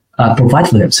cannot provide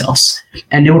for themselves.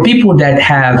 And there were people that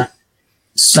have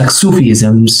like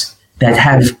Sufisms that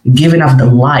have given up the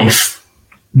life,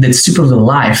 the super of the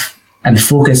life, and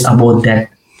focus about that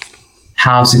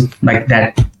housing, like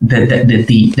that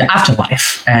the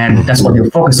afterlife, and that's what they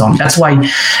focus on. That's why,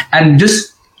 and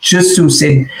just to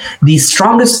say, the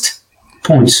strongest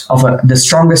points of the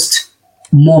strongest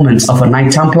moments of a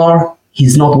Knight Templar,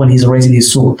 he's not when he's raising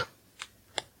his sword.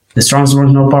 The strongest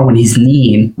moment when he's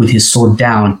kneeling with his sword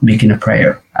down, making a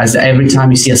prayer. As every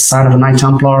time you see a sign of a Knight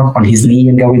Templar on his knee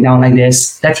and going down like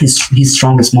this, that's his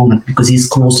strongest moment, because he's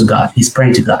close to God. He's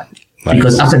praying to God. Nice.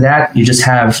 Because after that, you just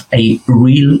have a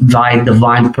real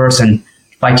divine person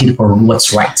fighting for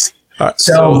what's right.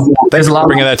 So thanks for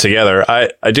bringing that together.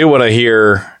 I do want to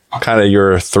hear kind of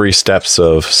your 3 steps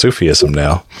of Sufism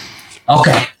now.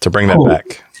 Okay. To bring that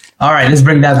back. All right, let's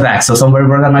bring that back. So somebody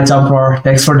brought up my Templar.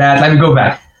 Thanks for that. Let me go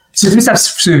back. So 3 steps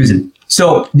of Sufism.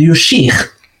 So your sheikh,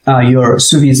 your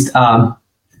Sufist,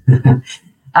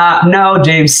 no,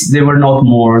 James, they were not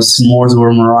Moors. Moors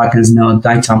were Moroccans, no,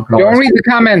 Knight Templars. Don't read the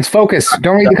comments. Focus.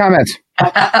 Don't read the comments.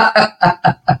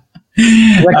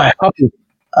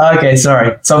 Okay,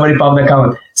 sorry. Somebody popped the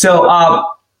comment. So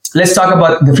let's talk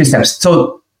about the 3 steps.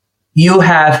 So you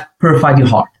have purified your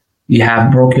heart. You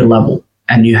have broke your level.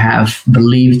 And you have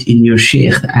believed in your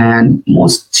sheikh. And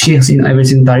most sheikhs in every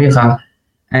single tariqah,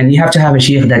 and you have to have a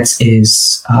sheikh that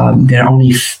is, they're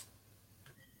only...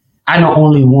 I know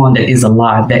only one that is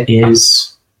alive, that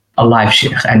is a live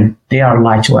sheikh, and they are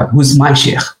alive to it. Who's my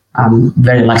sheikh? I'm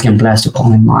very lucky and blessed to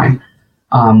call him mine.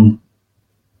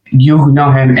 You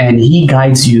know him, and he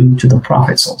guides you to the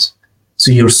Prophet's soul.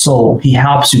 So your soul, he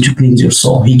helps you to cleanse your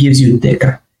soul. He gives you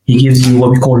dhikr. He gives you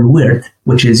what we call wird,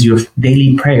 which is your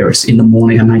daily prayers in the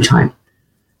morning and nighttime.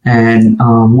 And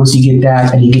once you get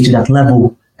that, and you get to that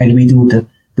level, and we do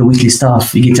the weekly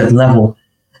stuff, you get to that level,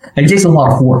 and it takes a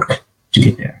lot of work to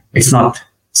get there. It's not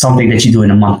something that you do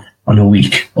in a month, or a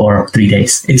week, or 3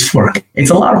 days. It's work. It's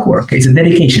a lot of work. It's a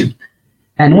dedication.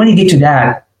 And when you get to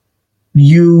that,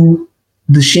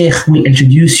 the sheikh will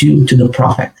introduce you to the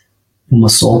Prophet from a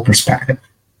soul perspective.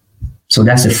 So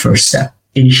that's the first step.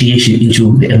 Initiation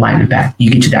into the enlightenment path.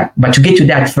 You get to that. But to get to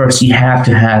that first, you have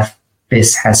to have,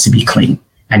 this has to be clean.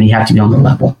 And you have to be on the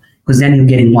level. Because then you're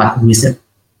getting what? Wisdom.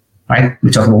 Right?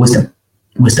 We talk about wisdom.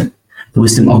 The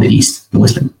wisdom of the East. The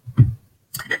wisdom.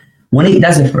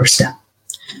 That's the first step.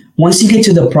 Once you get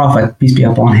to the prophet, peace be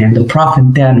upon him, the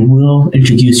prophet then will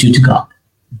introduce you to God.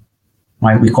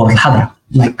 Right? We call it hadra,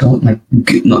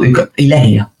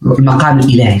 ilahi, maqam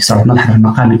ilahi, sorry, not hadra,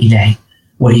 maqam ilahi,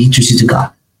 where he introduces you to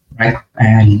God, right?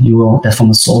 And you will, that's from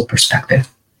a soul perspective.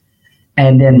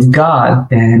 And then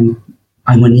God, and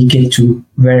when you get to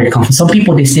very confident, some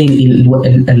people they say in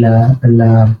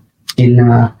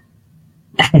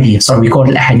ahadiyya, sorry, we call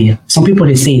it ahadiyya. Some people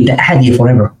they say the ahadiyya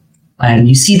forever, and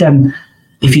you see them.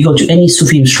 If you go to any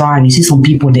Sufi shrine, you see some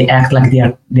people they act like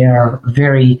they are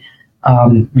very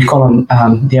we call them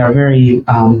they are very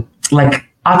like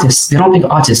artists. They don't think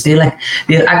artists. They're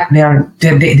divine.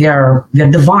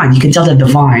 You can tell they're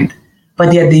divine,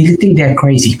 but they think they're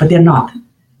crazy, but they're not.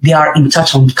 They are in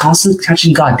touch, constantly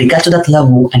touching God. They got to that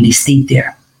level and they stayed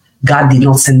there. God did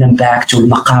not send them back to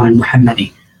Maqam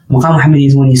al-Muhammadi. Maqam al-Muhammadi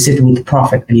is when you sit with the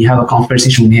Prophet and you have a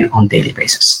conversation with him on a daily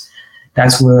basis.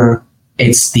 That's where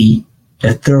it's the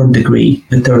third degree,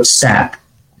 the third step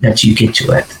that you get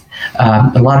to it.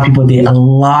 A lot of people, they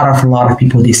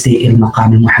stay in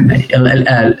Maqam al-Muhammadi,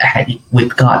 al-Ahadi,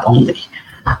 with God only.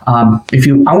 I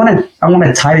want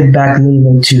to tie it back a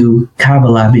little bit to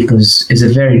Kabbalah because it's a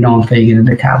very known thing in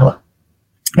the Kabbalah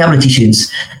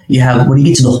teachings. You have, when you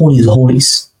get to the Holy of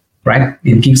Holies, right?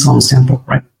 In King Solomon's temple,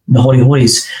 right? The Holy of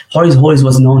Holies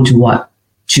was known to what?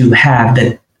 To have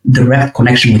that direct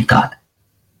connection with God.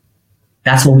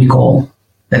 That's what we call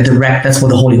that direct. That's what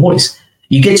the Holy of Holies.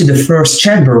 You get to the first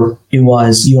chamber,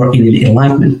 you're in the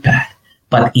enlightenment path.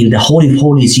 But in the Holy of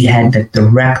Holies, you had that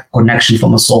direct connection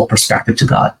from a soul perspective to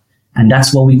God. And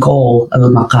that's what we call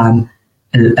al-maqam,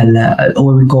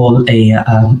 what we call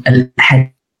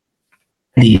al-hadiyah.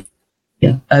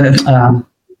 Hadiyah,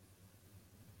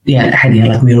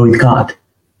 like we are with God.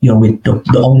 You're with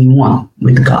the only one,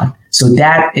 with God. So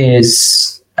that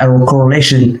is a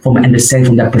correlation from understanding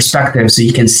from that perspective, so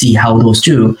you can see how those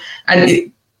two, and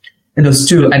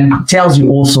tells you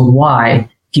also why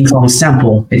King Solomon's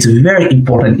temple, it's very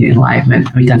important in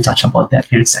enlightenment. We can touch about that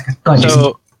here in a second. Go ahead,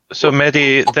 so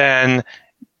Mehdi, then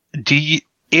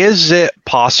is it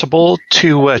possible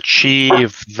to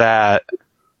achieve that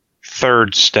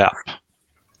third step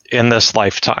in this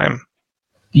lifetime?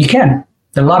 You can.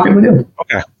 A lot of people do.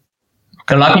 Okay.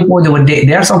 A lot of people do.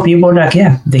 There are some people that,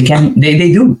 they can. They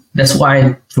do. That's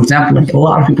why, for example, like a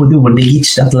lot of people do when they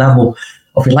reach that level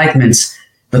of enlightenment,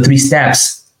 the 3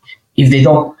 steps, if they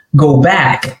don't go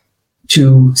back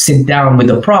to sit down with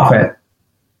the prophet,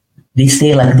 they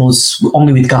stay like those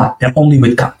only with God. They're only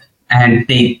with God, and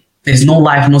there's no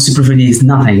life, no superficiality,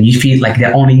 nothing. You feel like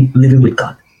they're only living with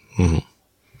God. Mm-hmm.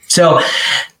 So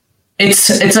it's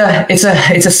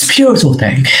a spiritual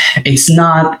thing. It's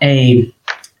not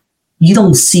you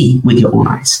don't see with your own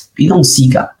eyes. You don't see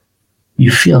God. You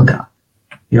feel God.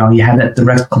 You have that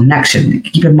direct connection.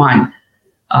 Keep in mind,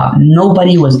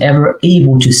 nobody was ever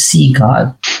able to see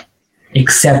God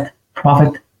except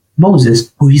Prophet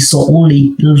Moses, who he saw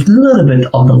only a little bit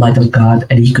of the light of God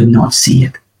and he could not see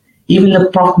it. Even the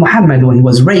Prophet Muhammad, when he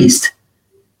was raised,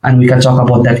 and we can talk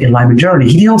about that enlightenment journey,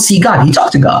 he did not see God. He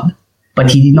talked to God,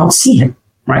 but he did not see him,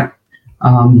 right?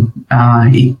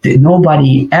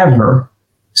 Nobody ever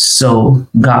saw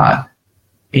God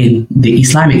in the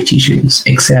Islamic teachings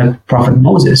except Prophet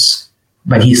Moses,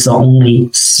 but he saw only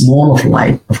small of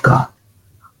light of God.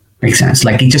 Makes sense.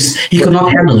 Like he could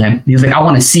not handle him. He was like, I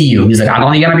want to see you. He's like, I'm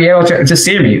only going to be able to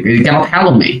see me. You cannot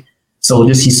handle me. So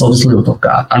he saw this little of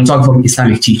God. I'm talking from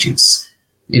Islamic teachings.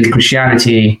 In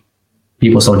Christianity,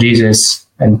 people saw Jesus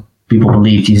and people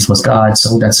believe Jesus was God.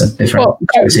 So that's a different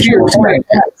conversation.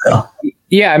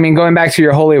 Yeah, I mean, going back to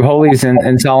your Holy of Holies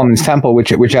and Solomon's Temple,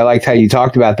 which I liked how you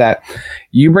talked about that.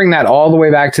 You bring that all the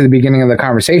way back to the beginning of the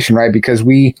conversation, right? Because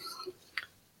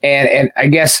and I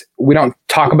guess we don't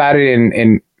talk about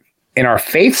it in our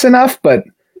faiths enough, but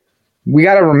we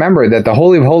got to remember that the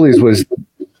Holy of Holies was,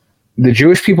 the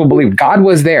Jewish people believed God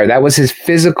was there. That was her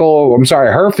physical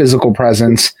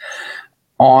presence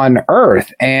on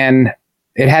earth. And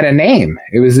it had a name.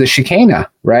 It was the Shekinah,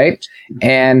 right?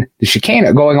 And the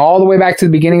Shekinah, going all the way back to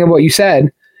the beginning of what you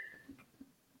said,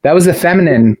 that was the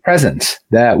feminine presence.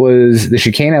 That was, the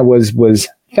Shekinah was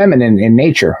feminine in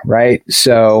nature, right?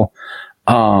 So,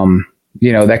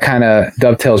 that kind of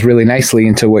dovetails really nicely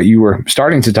into what you were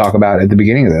starting to talk about at the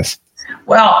beginning of this.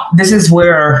 Well, this is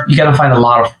where you're going to find a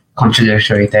lot of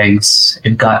contradictory things.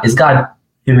 Is God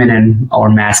feminine or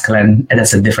masculine? And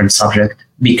that's a different subject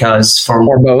because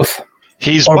or both.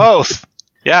 He's both.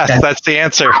 Yes, that's the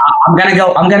answer. I'm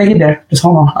gonna get there. Just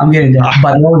hold on. I'm getting there.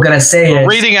 But what we're gonna say is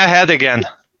reading ahead again.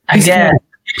 Yeah.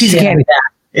 We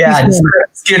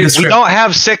don't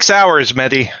have 6 hours,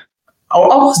 Mehdi.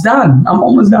 almost done. I'm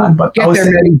almost done. But Get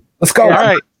there, Eddie. Let's go. All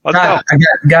right, let's go.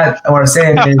 God, what I'm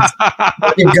saying is,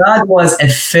 if God was a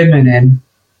feminine,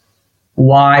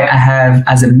 why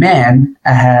as a man,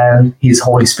 I have his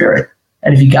Holy Spirit.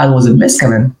 And if God was a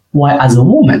masculine, why as a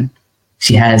woman,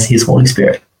 she has his Holy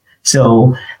Spirit.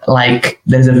 So like,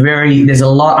 there's a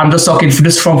lot, I'm just talking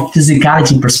just from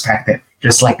physicality perspective,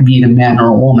 just like being a man or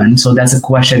a woman. So that's a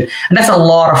question. And there's a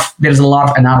lot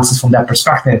of analysis from that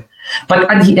perspective. But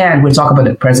at the end, we talk about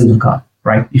the presence of God,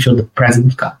 right? You feel the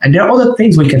presence of God. And there are other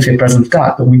things we can feel presence of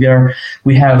God.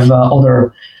 We have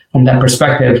other from that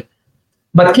perspective.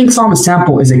 But King Solomon's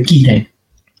Temple is a key thing.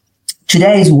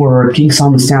 Today's word, King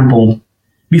Solomon's Temple,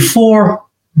 before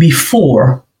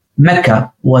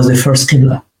Mecca was the first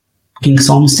Qibla. King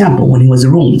Solomon's Temple, when he was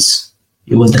ruins,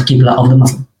 it was the Qibla of the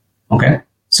Muslim. Okay?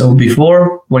 So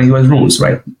before, when he was ruins,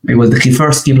 right? It was the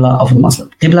first Qibla of the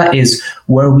Muslim. Qibla is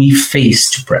where we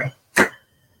face to pray.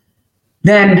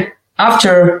 Then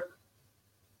after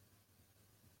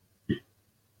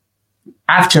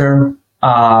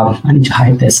I need to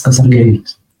hide this because I'm getting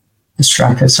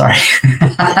distracted. Sorry.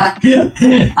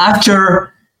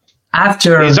 after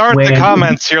These aren't the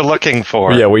comments you're looking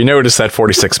for. Yeah, we noticed that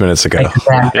 46 minutes ago.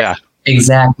 Exactly. Yeah.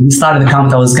 Exactly. He started the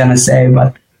comment I was gonna say,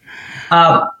 but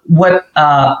what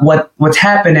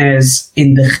happened is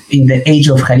in the age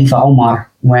of Khalifa Omar,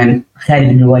 when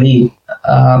Khalid ibn Walid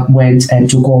went and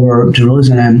took over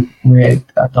Jerusalem with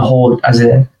the whole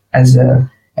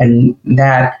and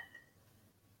that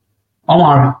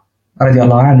Omar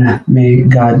radiallahu anhu, may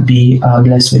God be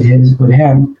blessed with him,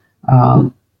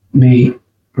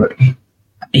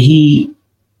 he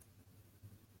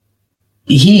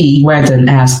went and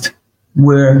asked,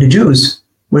 where's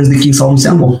the King Solomon's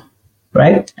Temple,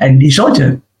 right? And he showed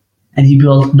him, and he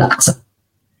built the Aqsa.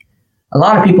 A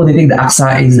lot of people, they think the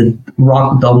Aqsa is a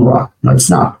dome rock. No, it's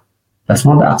not. That's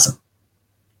not the Aqsa.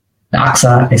 The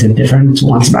Aqsa is a different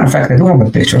one. As a matter of fact, I do have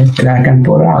a picture that I can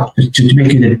put out to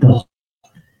make you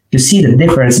to see the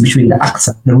difference between the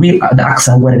Aqsa, the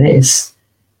Aqsa, what it is,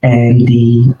 and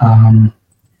the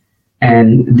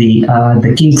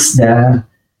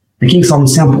King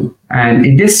Solomon's Temple.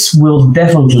 And this will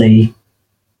definitely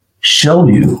show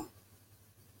you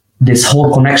this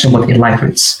whole connection with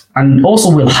enlightenment, and also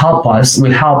will help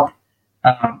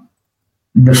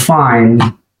define.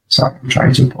 Sorry, I'm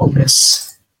trying to pull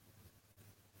this.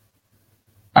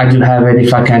 I do have it.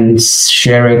 If I can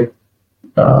share it.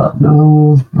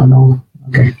 No.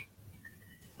 Okay.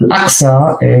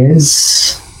 Al-Aqsa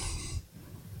is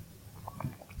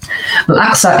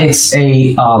it's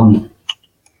a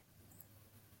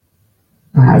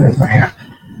I have it right here.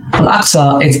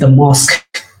 Al-Aqsa is the mosque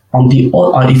on the,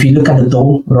 or if you look at the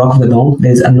dome, rock of the dome,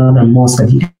 there's another mosque at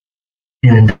the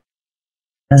end.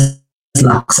 That's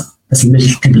Al-Aqsa. That's the Middle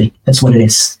Qibla. That's what it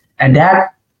is. And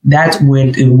that's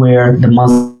where the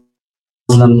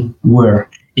Muslim were.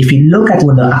 If you look at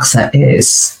what the Aqsa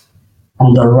is,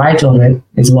 on the right of it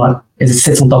is what? It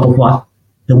sits on top of what?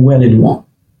 The Wailing Wall.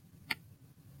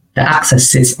 The Aqsa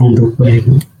sits on the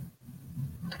Wailing Wall.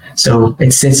 So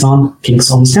it sits on King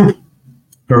Solomon's Temple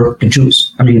for the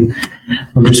Jews. I mean,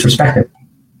 from Jews' perspective.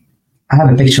 I have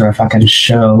a picture. If I can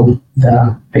show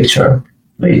the picture,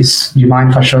 please. Do you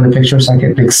mind if I show the picture so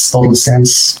it makes total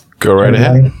sense? Go right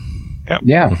ahead. Yep.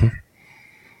 Yeah. Mm-hmm.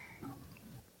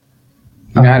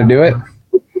 You know how to do it?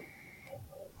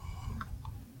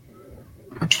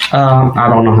 I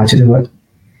don't know how to do it.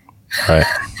 Right.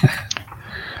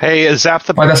 Hey, zap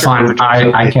the Well, that's fine.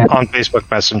 I can. On Facebook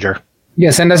Messenger.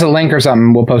 Yeah, send us a link or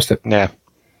something. We'll post it. Yeah.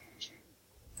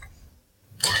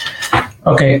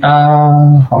 Okay.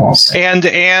 Hold on a second.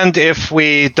 And if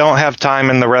we don't have time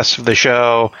in the rest of the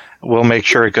show, we'll make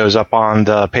sure it goes up on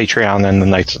the Patreon and the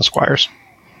Knights and Squires.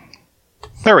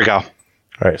 There we go. All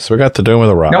right, so we got the Dome of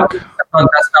the Rock. Nope,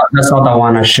 that's not the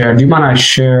one I share. Do you want to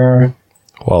share?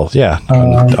 Well, yeah.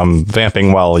 I'm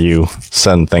vamping while you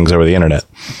send things over the internet.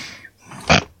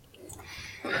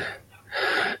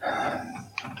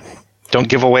 Don't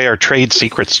give away our trade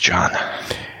secrets, John.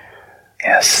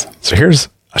 Yes. So here's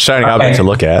a shining object to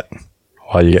look at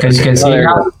while you get. Can you see it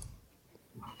now?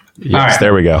 Yes, All right.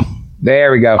 there we go.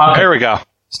 There we go. Okay. There we go.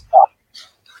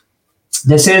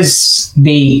 This is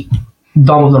the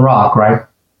Dome of the Rock, right?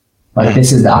 Like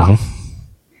this is the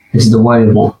this is the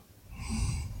Wailing Wall.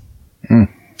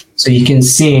 So you can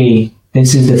see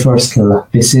this is the first pillar.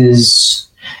 This is,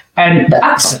 and the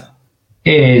Aqsa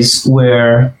is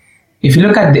where, if you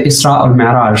look at the Isra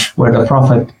al-Mi'raj, where the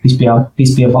Prophet, peace be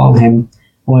upon him,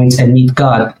 went and meet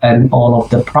God and all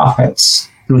of the prophets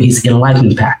through his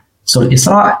enlightened path. So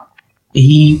Isra,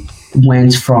 he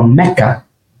went from Mecca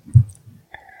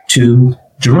to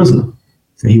Jerusalem.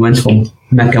 So he went from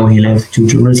Mecca where he lived to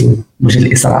Jerusalem, which is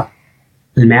Isra.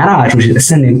 The Mi'raj, which is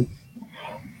ascending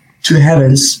to the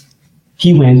heavens,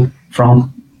 he went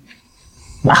from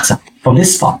Al-Aqsa, from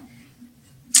this spot.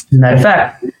 As a matter of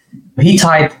fact, he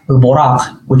tied the Buraq,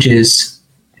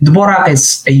 the Buraq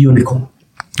is a unicorn.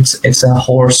 It's a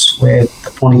horse with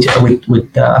a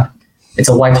ponytail, it's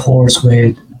a white horse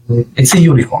it's a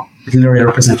unicorn. It literally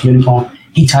represents a unicorn.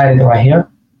 He tied it right here,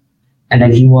 and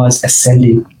then he was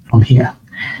ascending from here.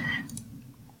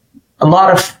 A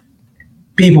lot of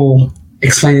people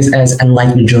explain this as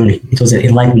enlightenment journey. It was an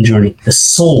enlightenment journey. The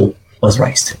soul was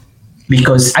raised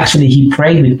because actually he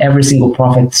prayed with every single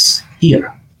prophet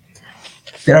here.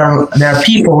 There are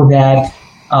people that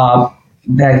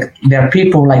there are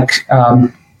people like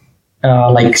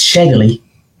Shadili,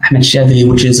 Ahmed Shadili,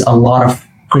 which is a lot of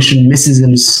Christian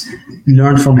mysticisms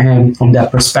learned from him from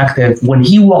that perspective. When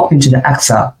he walked into the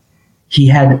Aqsa, he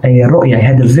had a ru'ya, he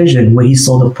had a vision where he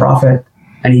saw the prophet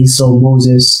and he saw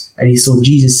Moses and he saw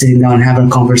Jesus sitting down and having a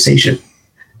conversation.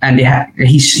 And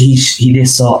they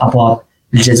saw about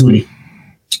Al-Jazuli,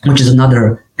 which is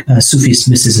another Sufist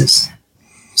mysticism.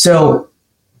 So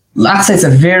Al-Aqsa is a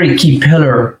very key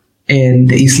pillar in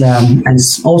the Islam and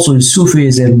also in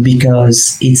Sufism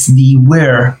because it's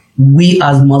where we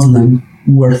as Muslims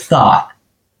were taught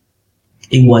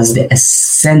it was the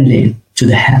ascending to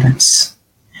the heavens.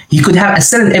 He could have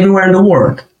ascended everywhere in the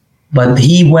world, but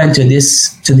he went to the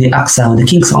Aqsa, the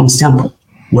King Solomon's temple,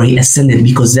 where he ascended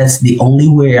because that's the only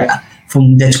way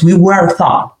from that we were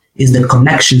taught is the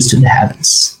connections to the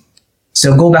heavens.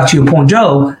 So go back to your point,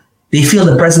 Joe. They feel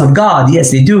the presence of God.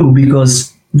 Yes, they do,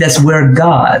 because that's where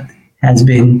God has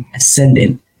been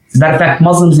ascended. As a matter of fact,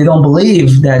 Muslims, they don't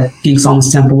believe that King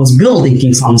Solomon's temple was built in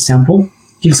King Solomon's temple.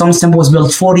 King Solomon's temple was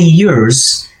built 40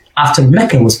 years after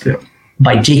Mecca was built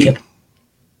by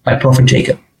Prophet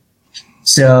Jacob.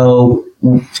 So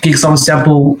King Solomon's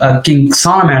temple, King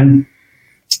Solomon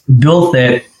built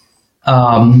it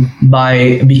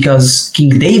because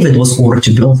King David was ordered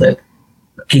to build it.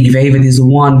 King David is the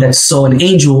one that saw an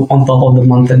angel on top of the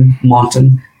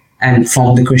mountain, and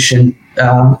from the Christian,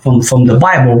 from the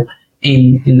Bible,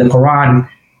 in the Quran,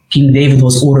 King David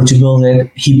was ordered to build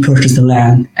it. He purchased the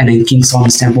land, and then King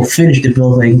Solomon's temple finished the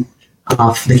building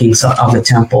of King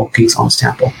Solomon's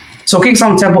temple. So King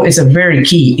Solomon's temple is a very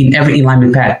key in every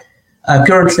enlightenment path.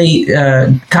 Currently,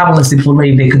 Kabbalists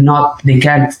believe they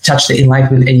can't touch the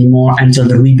enlightenment anymore until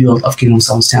the rebuild of King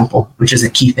Solomon's temple, which is a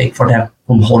key thing for them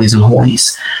from holies and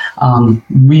holies.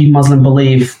 We Muslims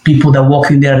believe people that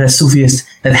walk in there, the Sufis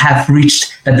that have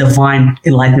reached the divine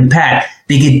enlightenment path,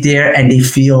 they get there and they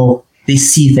see things. They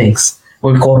see things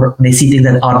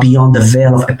that are beyond the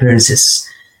veil of appearances,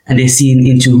 and they see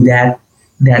into that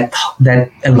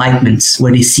enlightenment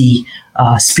where they see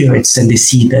spirits and they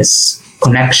see this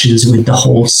connections with the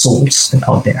whole souls that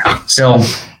are out there. So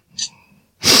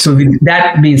with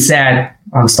that being said,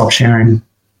 I'll stop sharing.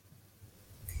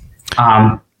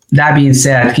 That being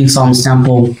said, King Solomon's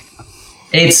temple,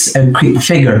 it's a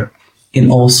figure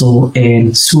also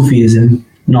in Sufism,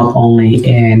 not only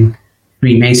in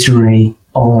Freemasonry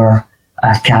or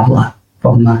Kabbalah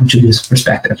from a Jewish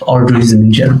perspective, or Judaism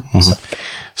in general. Mm-hmm.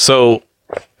 So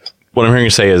what I'm hearing you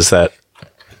say is that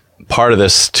part of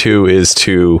this too is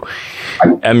to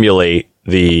emulate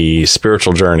the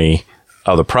spiritual journey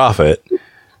of the prophet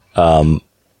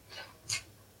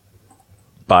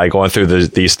by going through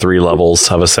these three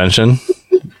levels of ascension.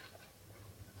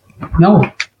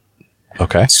 No.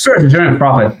 Okay. Spiritual journey of the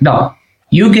prophet. No.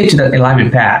 You get to that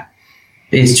alignment path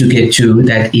is to get to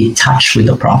that in touch with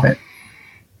the prophet,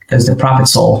 because the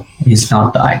prophet's soul is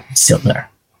not died; it's still there.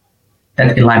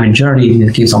 That alignment journey in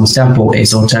the King Solomon's temple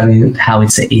is also how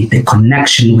it's the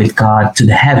connection with God to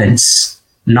the heavens,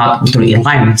 not through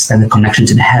alignments, and the connection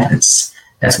to the heavens.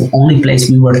 That's the only place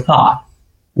we were taught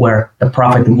where the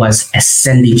prophet was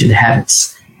ascending to the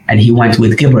heavens, and he went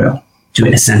with Gabriel to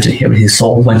ascend to him. His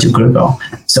soul went to Gabriel.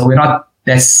 So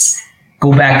let's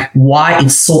go back why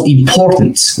it's so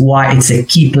important, why it's a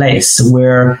key place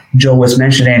where Joe was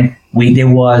mentioning there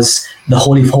was the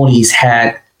Holy of Holies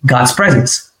had God's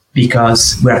presence,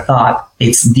 because we're taught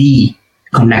it's the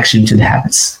connection to the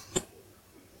heavens.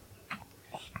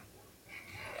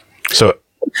 So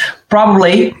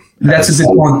probably that's a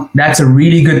good point. That's a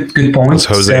really good point. As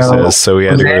Jose says, so he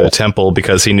had to go to the temple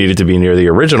because he needed to be near the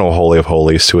original Holy of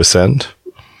Holies to ascend.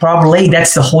 Probably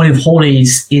that's the Holy of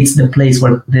Holies. It's the place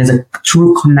where there's a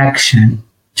true connection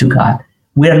to God.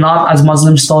 We're not, as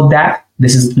Muslims, taught that.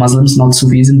 This is Muslims, not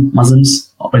Sufism.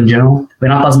 Muslims in general. We're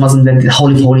not as Muslims that the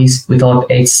Holy of Holies, we thought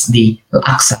it's the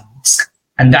Al-Aqsa Mosque.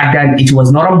 And back then, it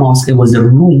was not a mosque. It was the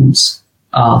rooms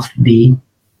of the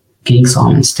King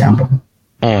Solomon's temple.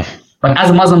 But as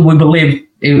a Muslim, we believe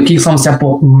King Solomon's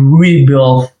temple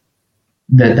rebuilt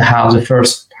the house. The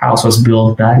first house was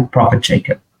built by Prophet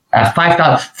Jacob.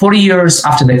 40 years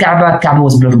after the Kaaba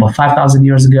was built about 5,000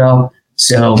 years ago.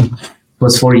 So it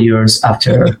was 40 years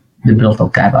after the build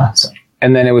of Kaaba. So.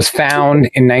 And then it was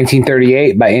found in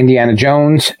 1938 by Indiana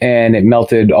Jones, and it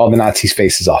melted all the Nazis'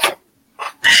 faces off.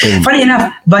 Funny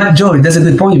enough, but Joey, that's a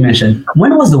good point you mentioned.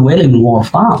 When was the Wailing Wall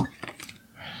found?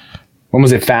 When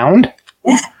was it found?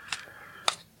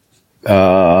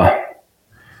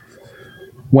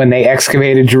 When they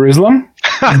excavated Jerusalem?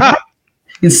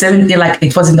 It was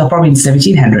probably in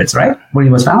 1700s, right? When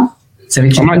it was found?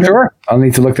 1700s? I'm not sure. I'll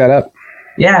need to look that up.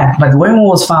 Yeah, but the Wailing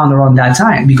Wall was found around that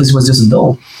time because it was just a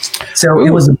dome. So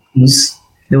it was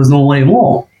there was no Wailing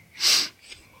Wall.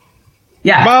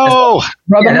 Yeah. Mo!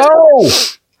 Brother Mo!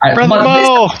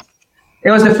 It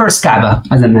was the first Kaaba,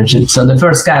 as I mentioned. So the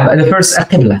first Kaaba, the first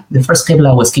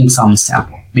Qibla was King Solomon's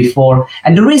temple before.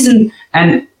 And the reason,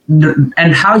 and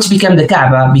how it became the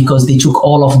Kaaba, because they took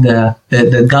all of the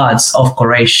gods of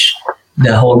Quraysh,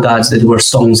 the whole gods that were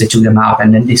stones, they took them out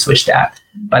and then they switched that.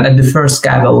 But the first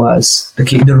Kaaba was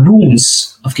the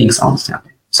ruins of King Solomon's temple.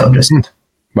 So just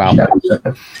wow.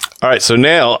 All right, so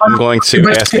now I'm going to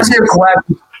ask you.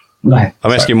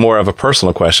 I'm asking more of a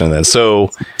personal question then. So,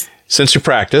 since you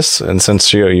practice and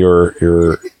since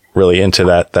you're really into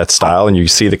that style, and you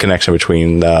see the connection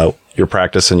between your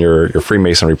practice and your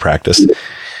Freemasonry practice,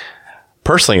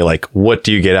 personally, like, what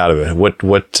do you get out of it? What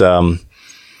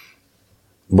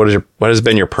has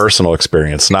been your personal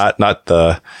experience? Not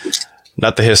the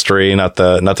history, not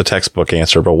the textbook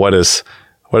answer, but what does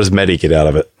Mehdi get out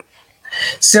of it?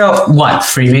 So, what,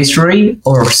 Freemasonry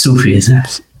or Sufism?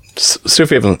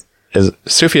 Sufism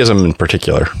in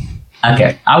particular.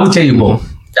 Okay, I will tell you both.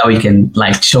 That we can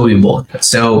show you both.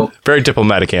 So very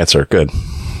diplomatic answer. Good.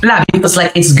 Yeah, because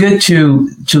it's good to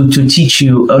teach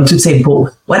you or to say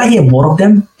both. When I hear both of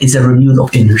them, it's a renewal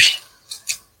of energy.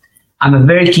 I'm a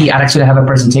very key. I actually have a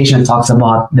presentation that talks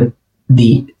about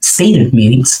the stated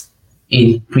meanings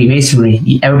in Freemasonry.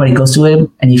 Everybody goes to it,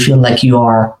 and you feel like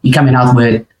you're coming out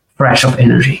with fresh of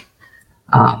energy.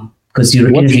 Because your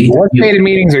energy. What stated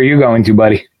meetings are you going to,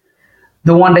 buddy?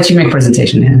 The one that you make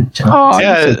presentation in.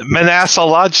 Yeah, Manasseh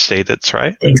Lodge stated,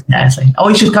 right? Exactly. Oh,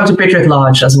 you should come to Patriot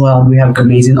Lodge as well. We have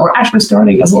amazing, or Ashman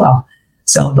Sterling as well.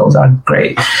 So those are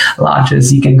great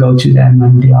lodges. You can go to them,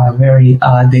 and they are very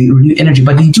they renew energy,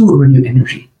 but they do renew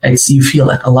energy. You feel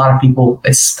it. A lot of people.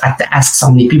 I have to ask so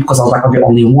many people because I was like, okay,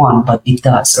 only one, but it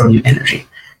does renew energy.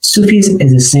 Sufism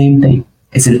is the same thing.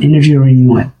 It's an energy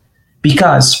renewal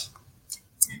because.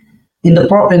 In the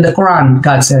Quran,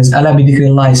 God says, "Allah bi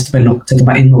dhikrillah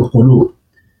tatma'innul qulub."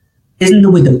 Isn't it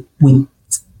with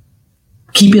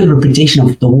keeping the repetition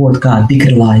of the word God,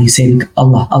 dhikrillah, you say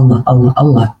Allah, Allah, Allah,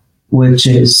 Allah, which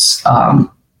is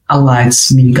Allah,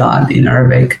 it's mean God in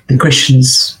Arabic. The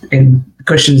Christians,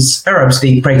 Arabs,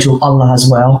 they pray to Allah as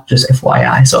well, just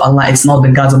FYI. So Allah, it's not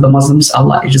the gods of the Muslims.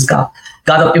 Allah is just God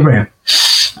of Abraham.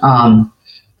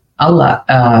 Allah,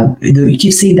 you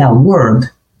keep saying that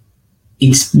word.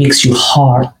 It makes your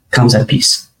heart comes at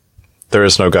peace. There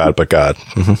is no God but God.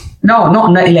 Mm-hmm. No,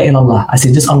 not la ilaha illallah. I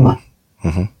said just Allah.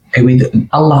 Mm-hmm.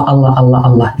 Allah, Allah, Allah,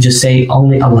 Allah. Just say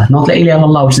only Allah. Not la ilaha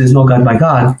illallah, which there's no God but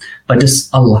God, but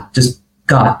just Allah, just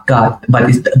God. But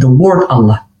it's the word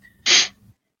Allah.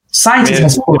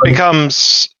 Scientists it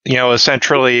becomes,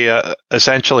 essentially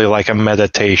like a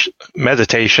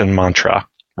meditation mantra,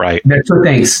 right? There are two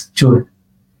things to it.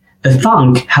 The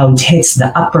tongue, how it hits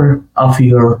the upper of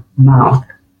your mouth,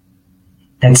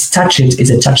 that's touch it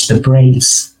is a touch the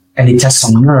brains, and it touches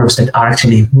some nerves that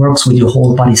actually works with your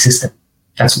whole body system.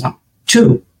 That's one.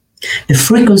 Two, the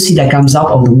frequency that comes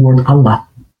out of the word Allah,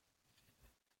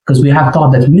 because we have thought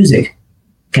that music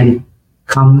can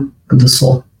come to the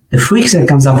soul. The frequency that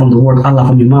comes out from the word Allah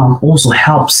from your mouth also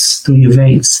helps through your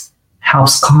veins,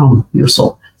 helps calm your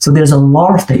soul. So there's a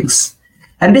lot of things,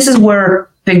 and this is where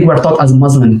things were taught as a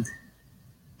Muslim.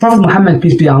 Prophet Muhammad,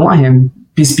 peace be upon him,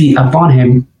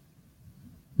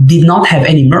 did not have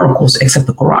any miracles except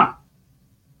the Quran.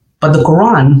 But the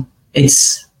Quran,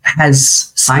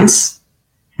 has science,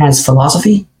 has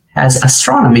philosophy, has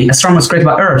astronomy. Astronomy was created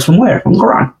by Arabs. From where? From the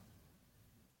Quran.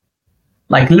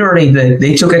 Literally,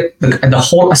 they took it. The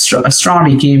whole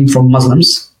astronomy came from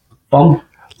Muslims.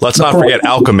 Let's not forget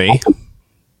alchemy.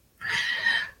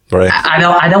 Right.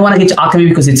 I don't want to get to alchemy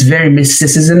because it's very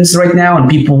mysticisms right now, and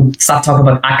people start talking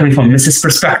about alchemy from a mystic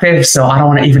perspective. So I don't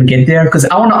want to even get there because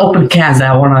I want to open cans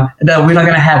that we're not going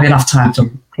to have enough time to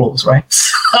close, right?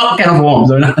 Can of worms.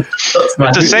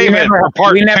 To save it for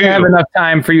part we never have enough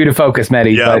time for you to focus,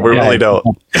 Mehdi. Yeah, we really don't.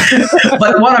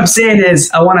 But what I'm saying is,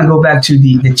 I want to go back to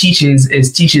the teachings.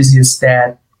 Teaches is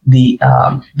that the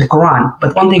Quran.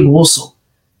 But one thing also,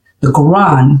 the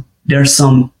Quran, there's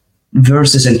some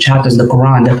verses and chapters in the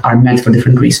Quran that are meant for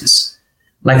different reasons.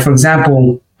 Like, for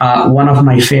example, one of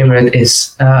my favorite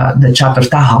is the chapter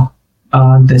Taha,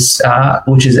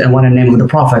 which is one in the name of the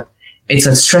Prophet. It's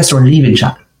a stress relieving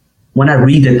chapter. When I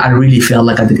read it, I really feel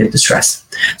like I did get distressed.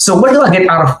 So what do I get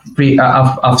out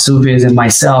of Sufism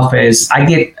myself is I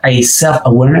get a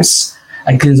self-awareness,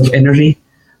 a cleanse of energy,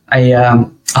 a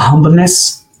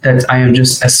humbleness, that I am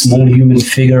just a small human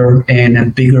figure in a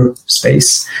bigger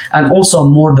space, and also a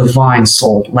more divine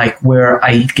soul, like where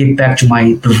I get back to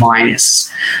my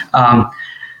divineness.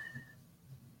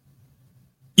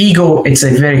 Ego, it's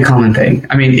a very common thing.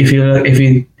 I mean,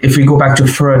 if we go back to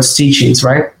Freud's teachings,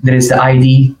 right? There is the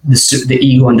ID, the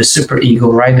ego, and the super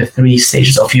ego, right? The three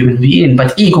stages of human being.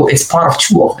 But ego is part of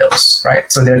two of those,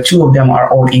 right? So there are two of them are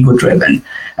all ego driven,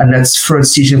 and that's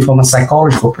Freud's teaching from a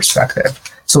psychological perspective.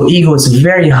 So ego is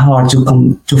very hard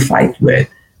to fight with,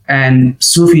 and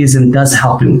Sufism does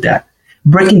help you with that.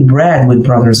 Breaking bread with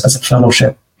brothers as a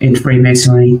fellowship in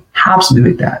Freemasonry helps me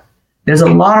with that. There's a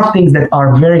lot of things that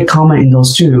are very common in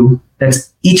those two, that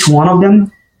each one of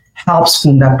them helps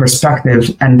from that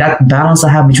perspective, and that balance I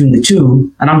have between the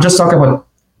two. And I'm just talking about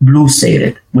Blue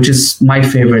Stated, which is my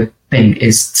favorite thing,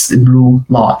 is the Blue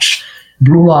Lodge.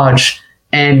 Blue Lodge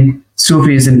and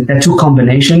Sufism, that two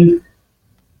combination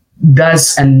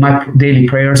does, and my daily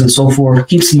prayers and so forth,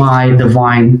 keeps my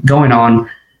divine going on,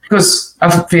 because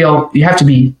I feel you have to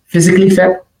be physically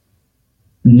fed,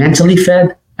 mentally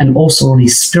fed, and also be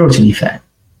spiritually fed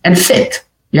and fit.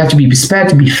 You have to be fed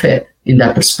to be fit in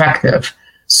that perspective.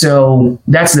 So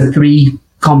that's the three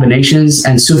combinations,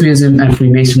 and Sufism and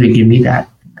Freemasonry give me that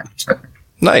perspective.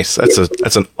 Nice.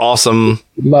 That's an awesome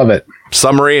Love it.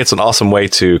 summary. It's an awesome way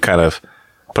to kind of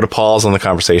put a pause on the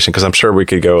conversation, because I'm sure we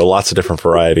could go lots of different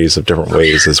varieties of different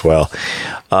ways as well.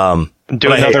 Do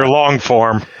another long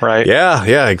form, right?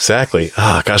 Yeah, exactly.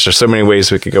 Oh gosh, there's so many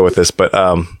ways we could go with this, but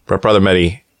Brother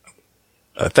Mehdi,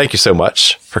 thank you so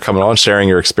much for coming on, sharing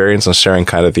your experience and sharing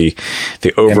kind of the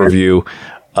overview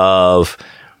of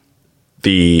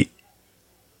the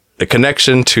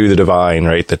connection to the divine,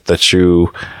 right? That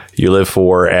you live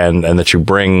for and that you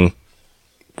bring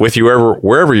with you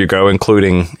wherever you go,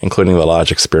 including the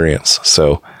lodge experience.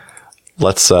 So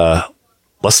let's start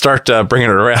bringing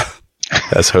it around,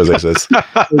 as Jose says.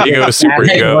 Ego, super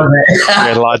ego,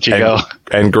 Grand lodge ego,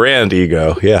 and grand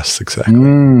ego. Yes,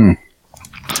 exactly.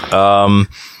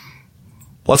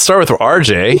 Let's start with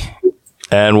RJ,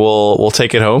 and we'll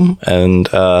take it home and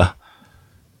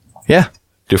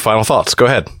do final thoughts. Go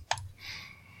ahead.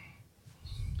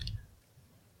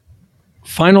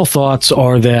 Final thoughts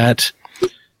are that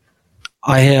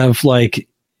I have like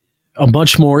a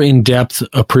much more in-depth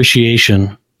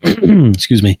appreciation,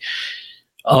 excuse me,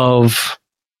 of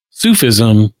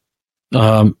Sufism,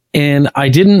 and I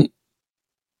didn't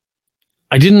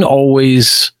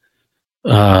always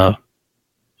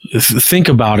think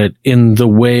about it in the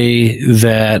way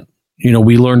that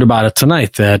we learned about it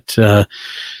tonight. That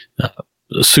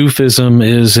Sufism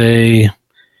is a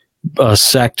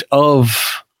sect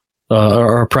of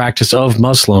or a practice of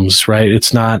Muslims, right?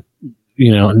 It's not.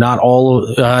 Not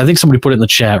all. I think somebody put it in the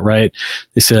chat, right?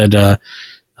 They said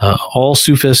all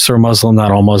Sufis are Muslim, not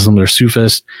all Muslims are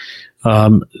Sufis.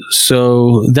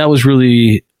 So that was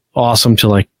really awesome to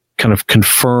like kind of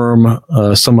confirm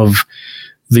some of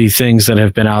the things that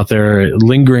have been out there,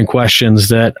 lingering questions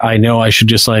that I know I should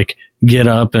just like get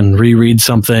up and reread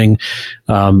something.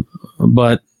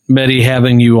 But Mehdi,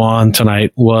 having you on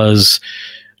tonight was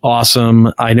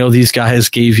awesome. I know these guys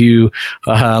gave you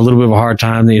a little bit of a hard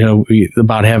time,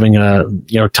 about having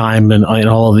time and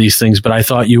all of these things, but I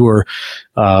thought you were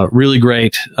really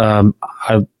great.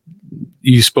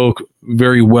 You spoke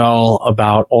very well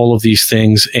about all of these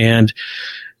things, and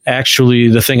actually,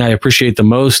 the thing I appreciate the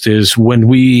most is when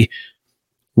we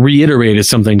reiterated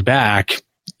something back,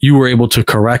 you were able to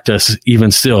correct us even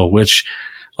still, which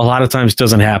a lot of times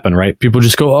doesn't happen, right? People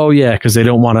just go, "Oh yeah," because they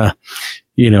don't want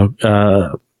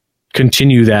to,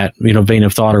 continue that, vein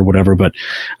of thought or whatever. But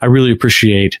I really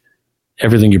appreciate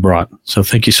everything you brought. So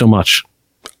thank you so much.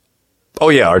 Oh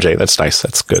yeah, RJ, that's nice.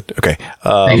 That's good. Okay.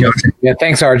 Thank you, RJ. Yeah,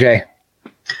 thanks, RJ.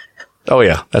 Oh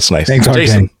yeah, that's nice. Thanks,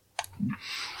 Jason.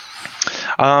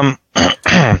 Man,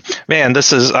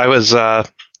 I was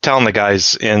telling the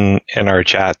guys in our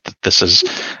chat that this is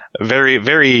very,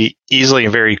 very easily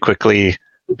and very quickly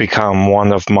become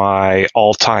one of my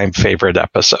all-time favorite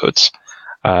episodes.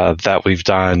 that we've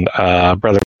done.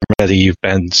 Brother Mehdi, you've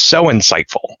been so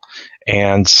insightful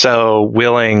and so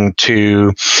willing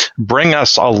to bring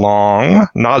us along,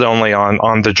 not only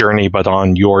on the journey, but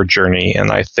on your journey.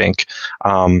 And I think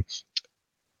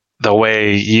the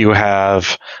way you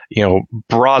have,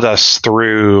 brought us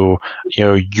through,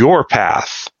 your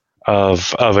path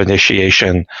of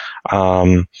initiation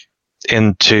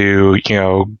into,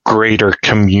 greater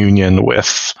communion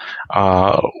with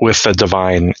the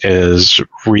divine is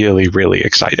really, really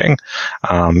exciting.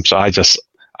 So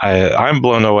I'm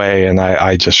blown away, and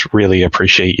I just really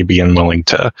appreciate you being willing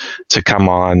to come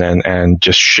on and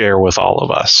just share with all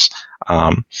of us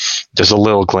just a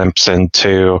little glimpse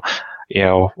into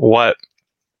what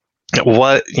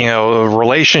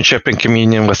relationship and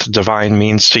communion with the divine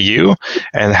means to you,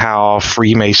 and how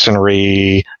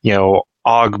Freemasonry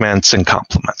augments and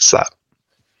complements that.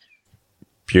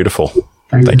 Beautiful.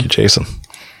 Thank you, Jason.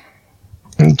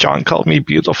 John called me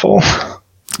beautiful.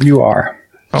 You are.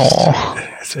 Oh,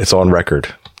 it's on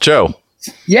record. Joe.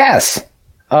 Yes.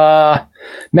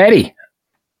 Mehdi,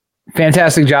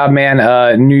 fantastic job, man.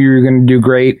 Knew you were going to do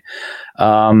great.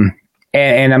 And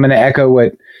I'm going to echo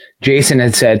what Jason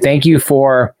had said. Thank you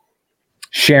for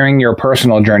sharing your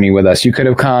personal journey with us. You could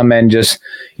have come and just,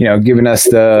 given us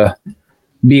the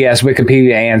BS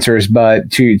Wikipedia answers,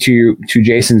 but to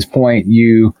Jason's point,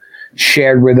 you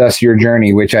shared with us your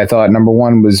journey, which I thought, number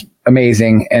one, was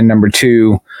amazing, and number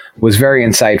two was very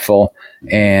insightful.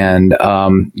 And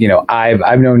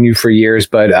I've known you for years,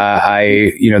 but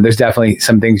there's definitely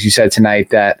some things you said tonight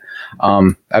that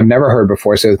I've never heard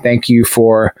before. So thank you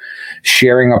for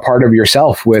sharing a part of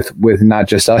yourself with not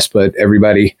just us, but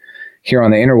everybody here on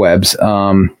the interwebs.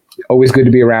 Always good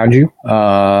to be around you,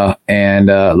 and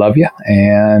love you,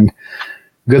 and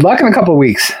good luck in a couple of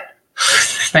weeks.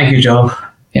 Thank you, Joe.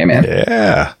 Yeah, man.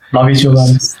 Yeah. Love you too,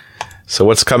 guys. So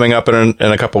what's coming up in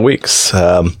a couple of weeks?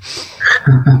 Over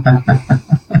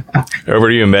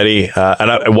to you, Mehdi.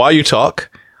 And while you talk,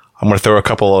 I'm going to throw a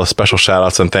couple of special shout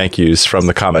outs and thank yous from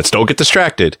the comments. Don't get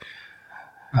distracted.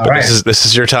 All right. This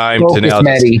is your time Focus, to now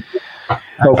Mehdi.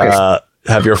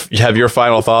 have your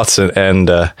final thoughts and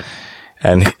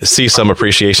see some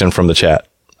appreciation from the chat.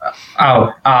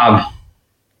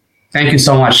 Thank you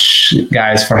so much,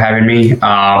 guys, for having me.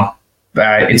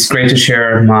 It's great to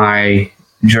share my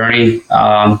journey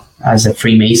as a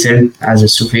Freemason, as a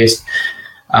Sufist.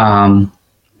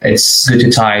 It's good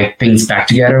to tie things back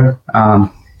together.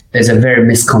 There's a very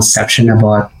misconception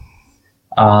about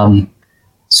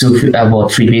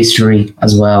Freemasonry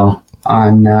as well,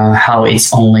 on how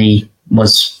it's only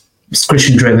was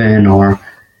Christian driven, or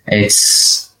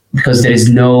it's because there is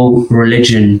no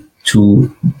religion to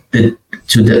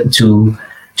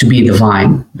be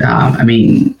divine.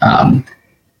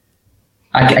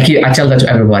 I tell that to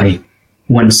everybody.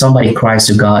 When somebody cries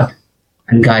to God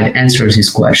and God answers his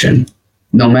question,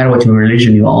 no matter what your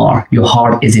religion you are, your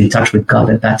heart is in touch with God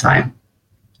at that time.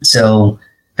 So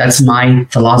that's my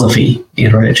philosophy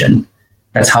in religion.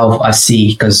 That's how I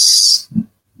see, because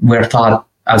we're taught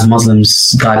as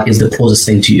Muslims, God is the closest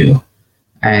thing to you.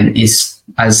 And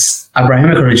as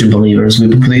Abrahamic religion believers, we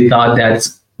believe thought that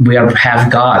we have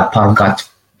God, part of God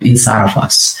inside of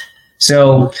us.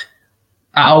 So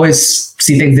I always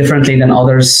see things differently than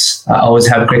others. I always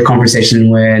have great conversation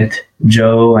with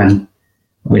Joe and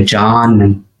with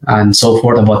John and so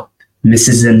forth about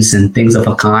mysticisms and things of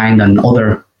a kind, and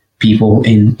other people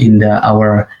in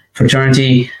our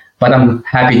fraternity. But I'm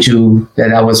happy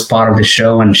that I was part of the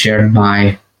show and shared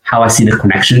how I see the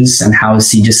connections, and how I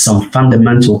see just some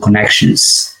fundamental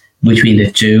connections between the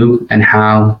two, and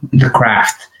how the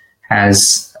craft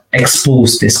has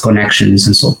exposed these connections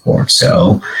and so forth.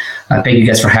 So thank you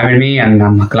guys for having me, and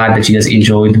I'm glad that you guys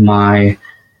enjoyed my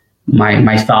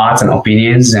thoughts and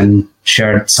opinions and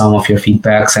shared some of your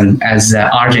feedbacks. And as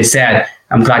RJ said,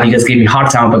 I'm glad you guys gave me a hard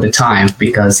time about the time,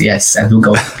 because yes, I do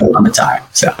go on the time.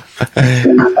 So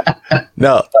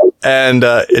no, and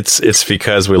it's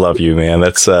because we love you, man.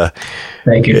 That's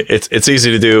thank you. It's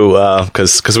easy to do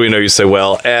because we know you so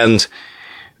well, and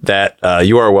that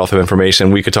you are a wealth of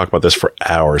information. We could talk about this for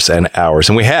hours and hours,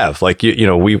 and we have. Like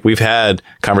we've had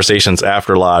conversations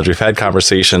after lodge. We've had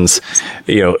conversations,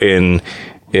 in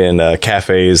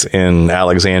cafes in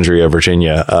Alexandria,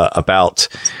 Virginia, about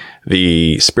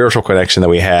the spiritual connection that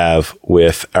we have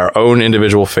with our own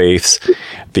individual faiths,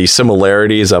 the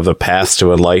similarities of the paths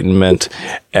to enlightenment,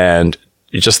 and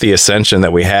just the ascension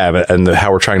that we have, and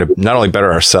how we're trying to not only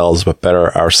better ourselves, but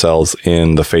better ourselves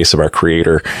in the face of our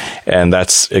Creator. And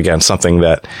that's, again, something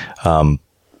that I'm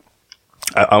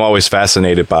always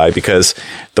fascinated by, because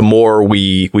the more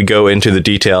we go into the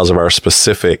details of our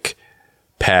specific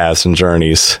paths and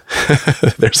journeys,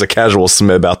 There's a casual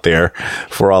smib out there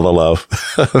for all the love.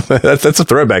 That's a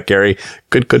throwback, Gary.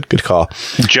 Good call.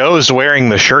 Joe's wearing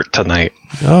the shirt tonight.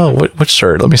 Oh, what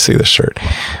shirt? Let me see the shirt.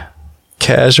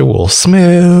 Casual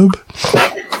smib.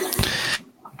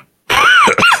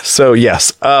 So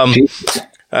yes,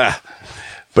 but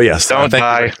yes, Don't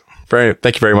die.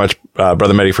 Thank you very much,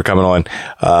 Brother Mehdi, for coming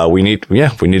on. We need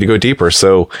to go deeper.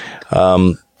 So,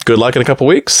 good luck in a couple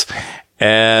weeks,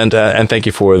 and thank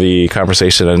you for the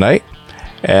conversation tonight.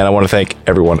 And I want to thank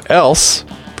everyone else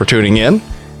for tuning in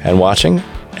and watching.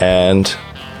 And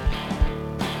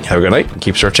have a good night.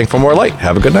 Keep searching for more light.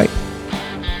 Have a good night.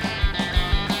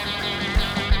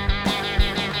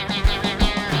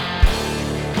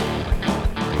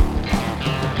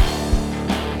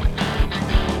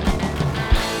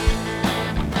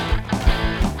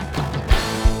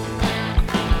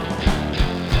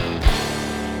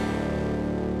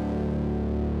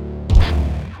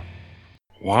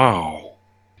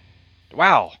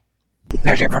 Wow.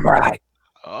 Searching for more light.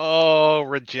 Oh,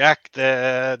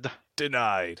 rejected.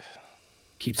 Denied.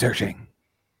 Keep searching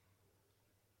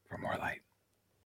for more light.